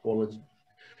deliver that quality?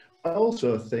 I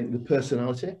also think the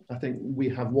personality. I think we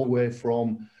have one way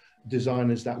from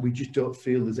designers that we just don't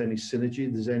feel there's any synergy.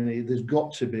 There's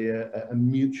got to be a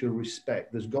mutual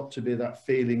respect. There's got to be that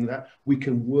feeling that we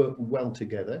can work well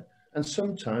together. And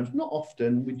sometimes, not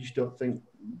often, we just don't think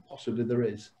possibly there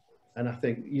is. And I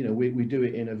think, you know, we do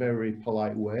it in a very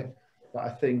polite way. But I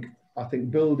think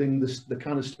building the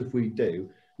kind of stuff we do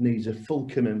needs a full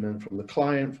commitment from the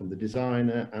client, from the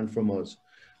designer, and from us.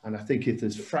 And I think if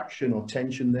there's fraction or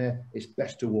tension there, it's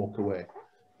best to walk away.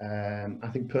 I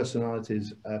think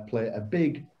personalities play a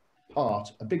big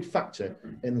part, a big factor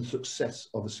in the success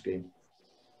of a scheme.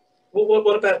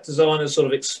 What about designers' sort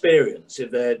of experience?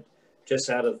 If they're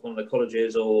just out of one of the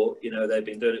colleges, or you know they've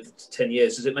been doing it for 10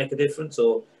 years, does it make a difference?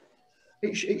 Or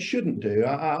it shouldn't do.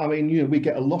 I mean, you know, we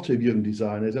get a lot of young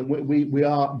designers, and we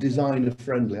are designer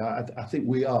friendly. I think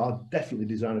we are definitely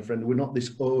designer friendly. We're not this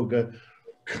ogre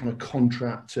kind of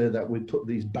contractor that would put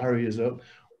these barriers up.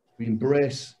 We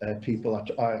embrace people.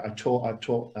 I taught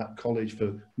at college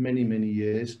for many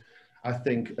years. I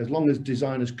think as long as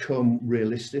designers come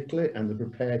realistically and they're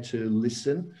prepared to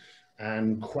listen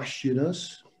and question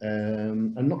us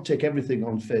and not take everything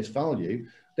on face value,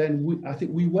 then I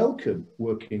think we welcome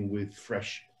working with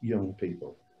fresh young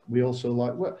people. We also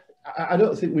like work. I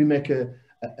don't think we make a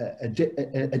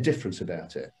difference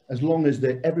about it, as long as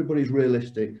everybody's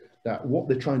realistic that what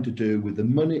they're trying to do with the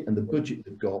money and the budget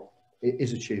they've got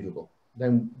is achievable.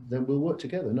 Then we'll work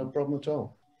together, no problem at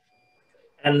all.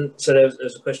 And so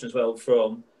there's a question as well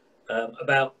from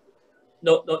about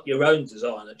not your own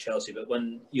design at Chelsea, but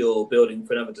when you're building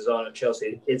for another designer at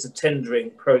Chelsea, is a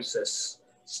tendering process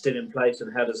still in place,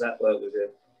 and how does that work with you?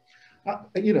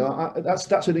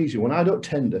 That's an easy one. I don't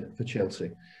tender for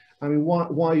Chelsea. I mean,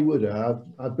 why would I?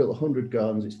 I've built 100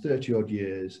 gardens. It's 30 odd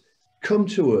years. Come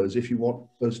to us if you want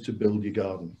us to build your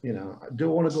garden. Do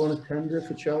I want to go on a tender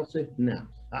for Chelsea? No,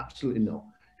 absolutely not.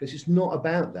 Because it's not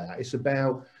about that. It's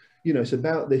about, it's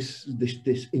about this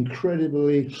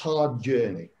incredibly hard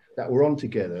journey that we're on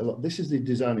together. Look, this is the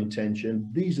design intention.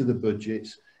 These are the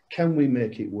budgets. Can we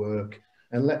make it work?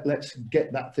 And let's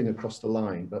get that thing across the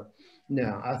line. But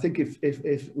no, I think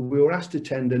if we were asked to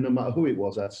tender, no matter who it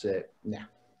was, I'd say, nah,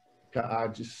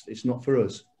 it's not for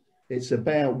us. It's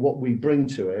about what we bring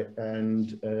to it,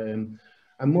 and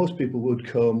most people would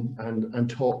come and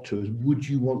talk to us. Would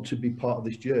you want to be part of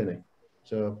this journey?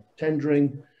 So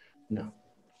tendering, no.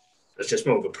 It's just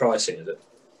more of a pricing, is it?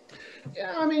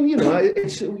 Yeah, I mean,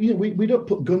 we don't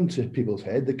put gun to people's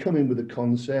head. They come in with a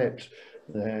concept,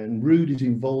 and Rudi's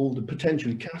involved, and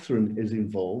potentially Catherine is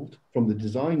involved from the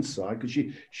design side, because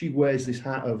she wears this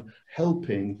hat of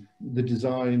helping the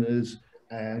designers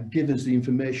give us the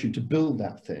information to build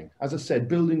that thing. As I said,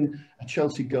 building a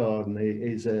Chelsea garden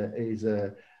is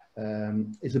a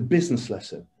business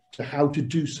lesson to how to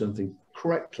do something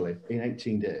correctly in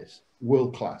 18 days,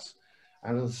 world class.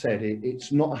 And as I said,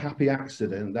 it's not a happy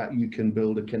accident that you can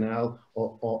build a canal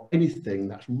or anything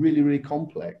that's really, really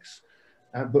complex,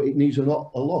 but it needs a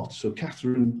lot. So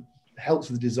Catherine helps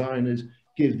the designers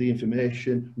give the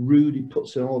information. Rudi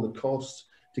puts in all the costs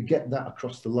to get that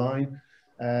across the line.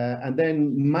 And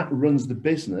then Matt runs the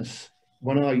business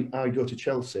when I go to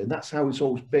Chelsea. And that's how it's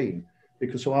always been,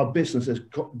 because so our business has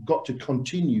got to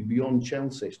continue beyond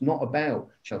Chelsea. It's not about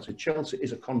Chelsea. Chelsea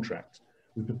is a contract.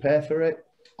 We prepare for it.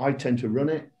 I tend to run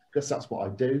it because that's what I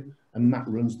do. And Matt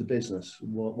runs the business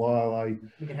while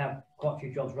You can have quite a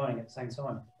few jobs running at the same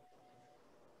time.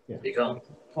 Yeah. You can't.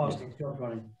 5 or 6 jobs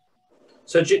running.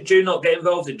 So do you not get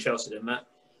involved in Chelsea then, Matt?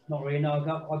 Not really, no. I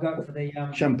go for the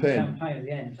champagne at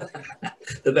the end.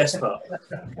 The best part.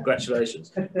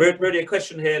 Congratulations. Rudi, a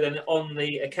question here then on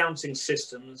the accounting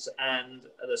systems and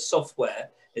the software.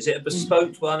 Is it a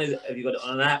bespoke one? Have you got it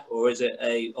on an app, or is it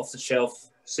a off-the-shelf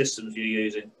systems you're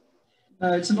using?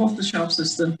 It's an off-the-shelf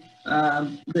system.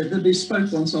 The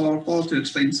bespoke ones are far too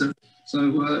expensive,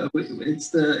 so it's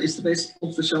the best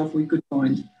off-the-shelf we could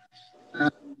find.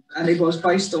 And it was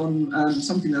based on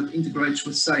something that integrates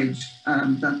with Sage,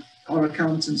 that our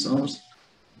accountants are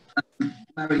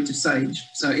married to Sage.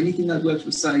 So anything that works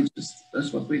with Sage,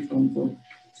 that's what we've gone for.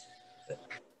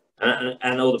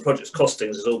 And all the project's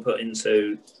costings is all put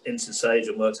into Sage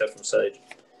and worked out from Sage.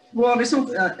 Well, it's not.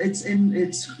 It's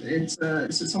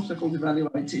a software called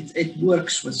Evaluate. It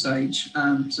works with Sage.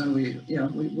 So we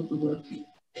work.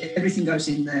 Everything goes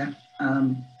in there,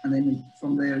 and then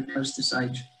from there it goes to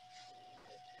Sage.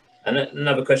 And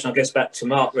another question, I guess, back to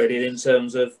Mark, really, in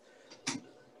terms of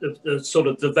the sort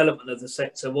of development of the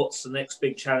sector. What's the next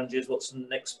big challenges? What's the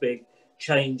next big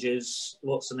changes?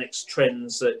 What's the next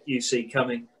trends that you see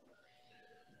coming?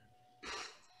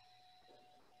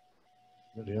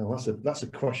 Yeah, that's a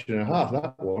question and a half,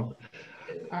 that one.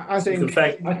 I think you can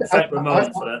thank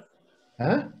Ramon for that.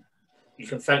 Huh? You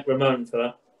can thank Ramon for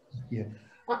that. Yeah.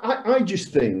 I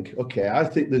just think, I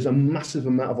think there's a massive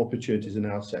amount of opportunities in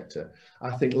our sector.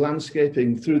 I think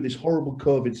landscaping, through this horrible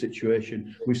COVID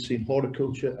situation, we've seen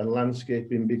horticulture and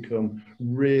landscaping become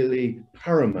really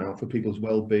paramount for people's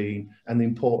well-being and the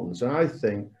importance. And I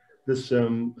think there's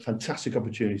some fantastic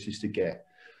opportunities to get.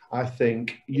 I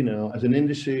think, as an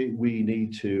industry, we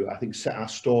need to, set our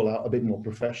stall out a bit more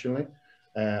professionally.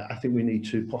 I think we need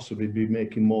to possibly be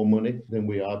making more money than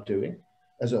we are doing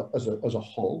as a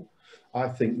whole. I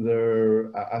think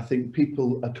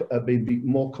people are being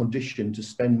more conditioned to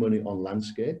spend money on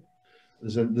landscape.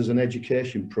 There's an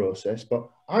education process, but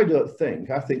I think,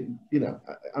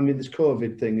 this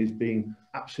COVID thing has been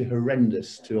absolutely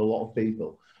horrendous to a lot of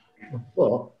people.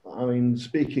 But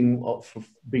speaking of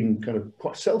being kind of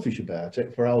quite selfish about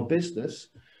it, for our business,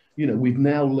 we've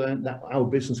now learned that our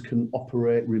business can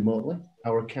operate remotely,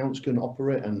 our accounts can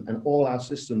operate, and all our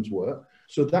systems work.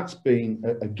 So that's been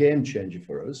a game changer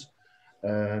for us.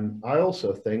 I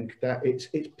also think that it's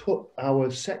put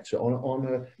our sector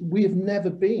on we have never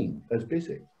been as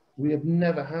busy. We have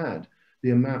never had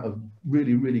the amount of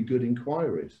really, really good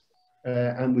inquiries.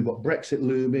 And we've got Brexit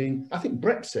looming. I think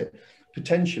Brexit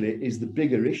potentially is the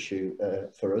bigger issue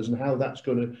for us, and how that's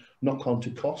going to knock on to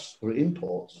costs for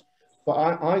imports. But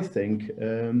I think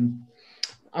for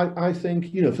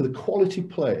the quality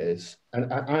players,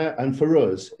 and for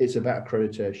us, it's about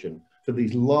accreditation for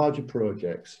these larger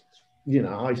projects.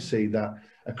 I see that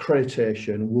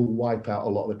accreditation will wipe out a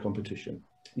lot of the competition.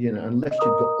 You know, unless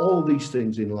you've got all these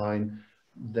things in line,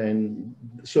 then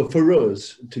so for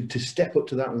us to step up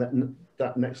to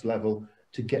that next level,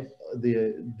 to get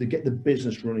the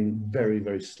business running very,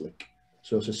 very slick.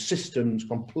 So it's a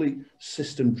complete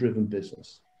system-driven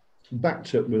business,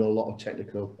 backed up with a lot of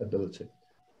technical ability.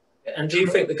 And do you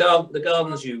think the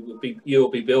gardens you'll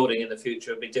be building in the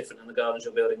future will be different than the gardens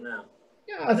you're building now?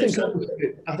 Yeah,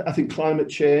 I think climate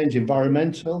change,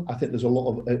 environmental. I think there's a lot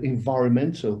of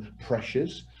environmental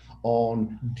pressures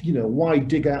on, you know, why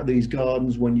dig out these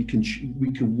gardens when we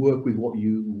can work with what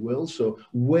you will. So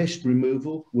waste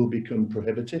removal will become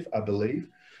prohibitive, I believe.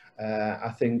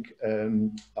 I think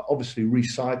obviously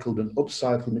recycled and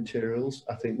upcycled materials,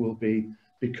 I think, will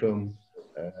become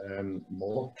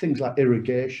more. Things like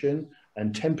irrigation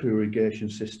and temporary irrigation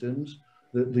systems.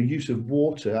 The use of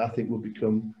water, I think, will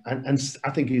become, and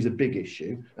I think is a big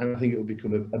issue, and I think it will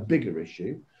become a bigger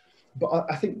issue. But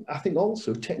I think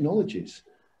also technologies,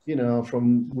 you know,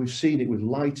 we've seen it with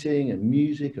lighting and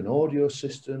music and audio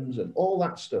systems and all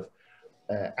that stuff.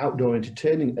 Outdoor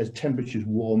entertaining, as temperatures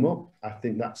warm up, I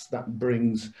think that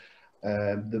brings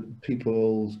the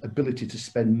people's ability to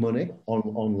spend money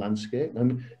on landscape. I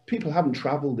mean, people haven't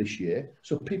travelled this year,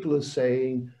 so people are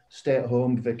saying, stay at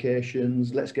home,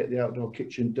 vacations, let's get the outdoor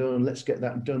kitchen done, let's get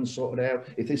that done, sorted out.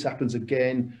 If this happens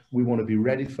again, we want to be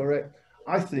ready for it.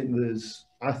 I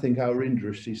think our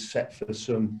industry is set for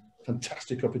some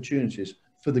fantastic opportunities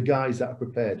for the guys that are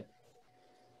prepared.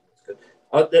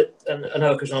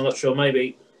 Another question, I'm not sure,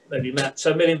 maybe Matt.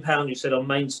 So £1 million you said on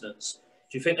maintenance.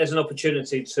 Do you think there's an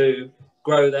opportunity to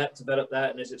grow that, develop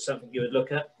that, and is it something you would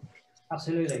look at?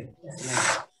 Absolutely,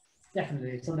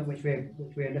 definitely. It's something which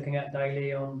we're looking at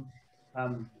daily on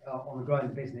the growing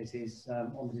the business, is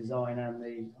on the design and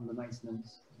on the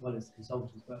maintenance, as well as the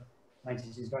consultants. But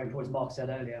maintenance is very important. As Mark said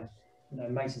earlier, you know,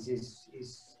 maintenance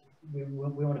is we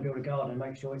want to build a garden and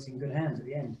make sure it's in good hands at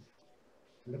the end,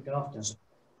 looked after.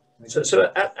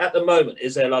 So at the moment,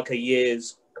 is there like a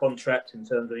year's contract in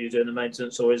terms of you doing the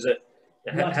maintenance, or is it?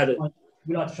 We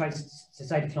like to try to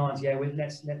say to clients, yeah,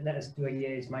 let us do a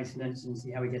year's maintenance and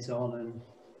see how we get on and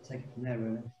take it from there,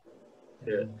 really.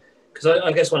 Yeah, because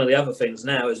I guess one of the other things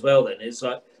now as well then is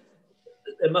like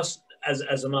there must,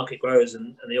 as the market grows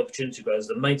and the opportunity grows,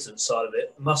 the maintenance side of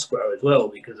it must grow as well,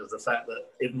 because of the fact that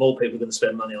if more people are going to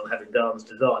spend money on having gardens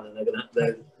designed, and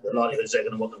the likelihood is they're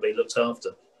going to want to be looked after.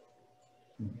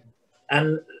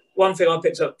 And one thing I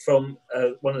picked up from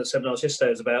one of the seminars yesterday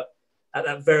was about, at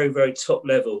that very, very top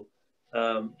level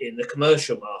in the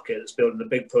commercial market that's building the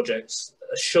big projects,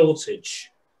 a shortage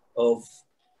of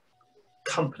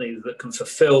companies that can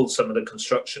fulfill some of the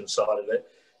construction side of it.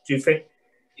 Do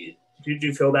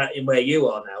you feel that in where you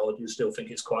are now, or do you still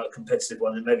think it's quite a competitive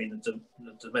one, and maybe in the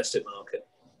domestic market?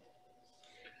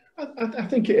 I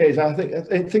think it is. I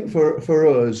think for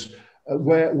us,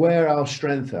 where our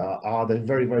strengths are the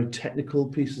very, very technical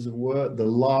pieces of work, the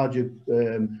larger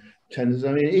tenders.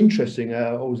 I mean, interesting.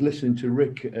 I was listening to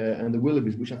Rick and the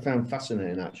Willoughbys, which I found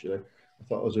fascinating. Actually, I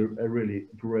thought it was a really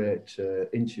great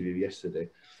interview yesterday.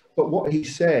 But what he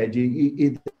said,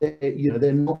 you know,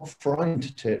 they're not frightened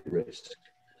to take risks,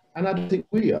 and I don't think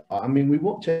we are. I mean, we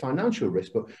won't take financial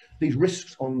risk, but these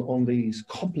risks on these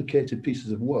complicated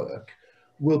pieces of work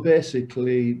will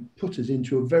basically put us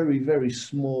into a very, very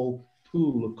small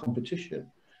pool of competition.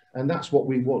 And that's what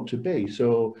we want to be.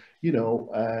 So, you know,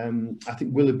 I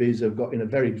think Willoughbys have got in a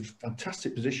very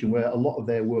fantastic position where a lot of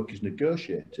their work is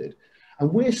negotiated.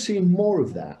 And we're seeing more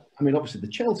of that. I mean, obviously the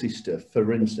Chelsea stuff,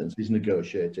 for instance, is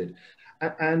negotiated.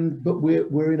 But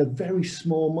we're in a very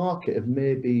small market of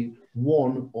maybe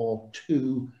 1 or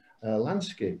 2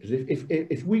 landscapers.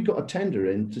 If we got a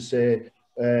tender in to say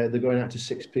they're going out to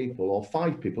 6 people or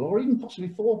 5 people or even possibly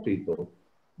 4 people,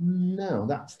 no,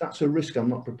 that's a risk I'm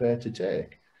not prepared to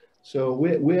take. So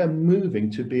we're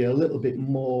moving to be a little bit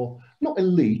more, not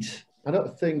elite, I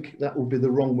don't think that would be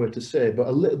the wrong word to say, but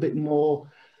a little bit more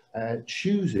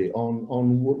choosy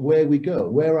on where we go,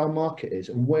 where our market is,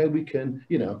 and where we can,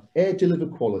 you know, deliver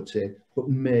quality but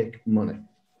make money.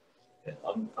 Yeah,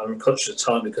 I'm conscious of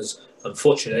time because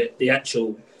unfortunately the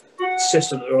actual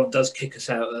system that we're on does kick us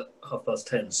out at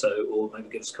 10:30, so, or maybe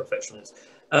give us a couple of extra minutes.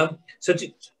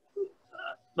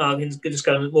 Mark, just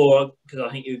going more, because I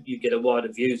think you get a wider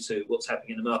view to what's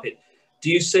happening in the market.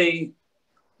 Do you see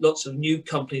lots of new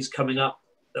companies coming up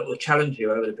that will challenge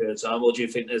you over the period of time, or do you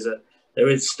think there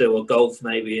is still a gulf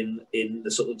maybe in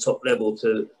the sort of top level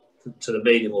to the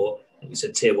medium, or I think you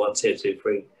said tier 1, tier 2,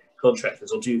 3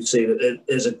 contractors, or do you see that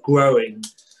there's a growing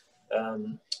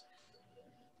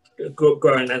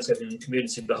landscape and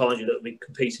community behind you that will be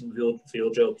competing for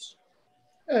your jobs?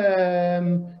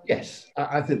 Yes,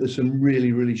 I think there's some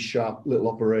really, really sharp little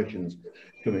operations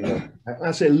coming up.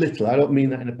 I say little, I don't mean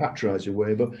that in a patronising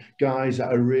way, but guys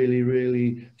that are really,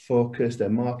 really focused, their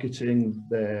marketing,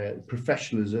 their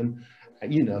professionalism,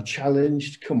 you know,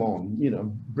 challenged, come on, you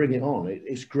know, bring it on.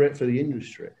 It's great for the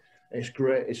industry. It's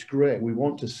great, it's great. We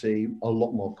want to see a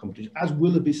lot more competition. As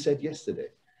Willoughby said yesterday,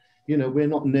 you know, we're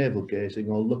not navel gazing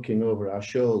or looking over our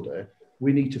shoulder.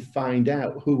 We need to find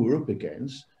out who we're up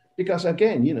against. Because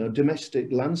again, you know,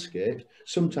 domestic landscapes,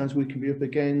 sometimes we can be up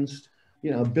against, you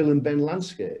know, Bill and Ben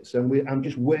landscapes, and I'm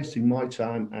just wasting my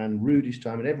time and Rudi's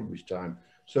time and everybody's time.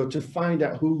 So to find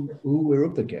out who we're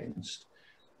up against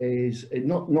is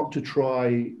not to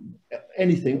try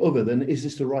anything other than, is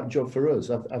this the right job for us?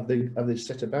 Have they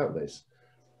set about this?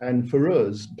 And for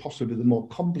us, possibly the more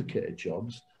complicated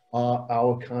jobs are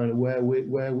our kind of where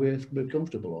we're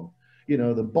comfortable on. You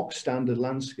know, the box standard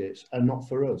landscapes are not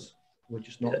for us. We're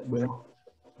just not,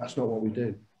 that's not what we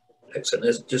do. Excellent.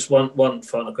 There's just one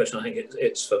final question. I think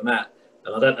it's for Matt,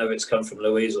 and I don't know if it's come from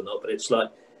Louise or not, but it's like,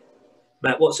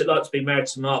 Matt, what's it like to be married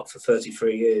to Mark for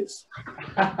 33 years?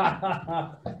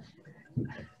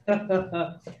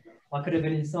 I could have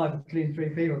been inside between 3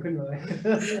 people, couldn't I?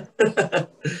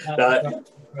 No.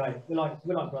 Right. We're like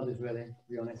brothers, really, to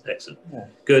be honest. Excellent. Yeah.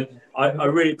 Good. I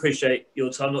really appreciate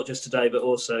your time, not just today, but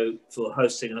also for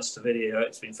hosting us to video.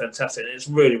 It's been fantastic. And it's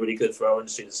really, really good for our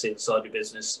industry to see inside your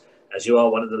business, as you are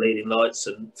one of the leading lights.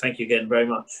 And thank you again very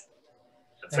much.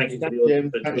 And thank you for the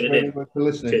audience for tuning in. For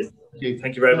listening. Cheers.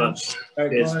 Thank you very much.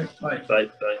 Cheers. Bye. Bye.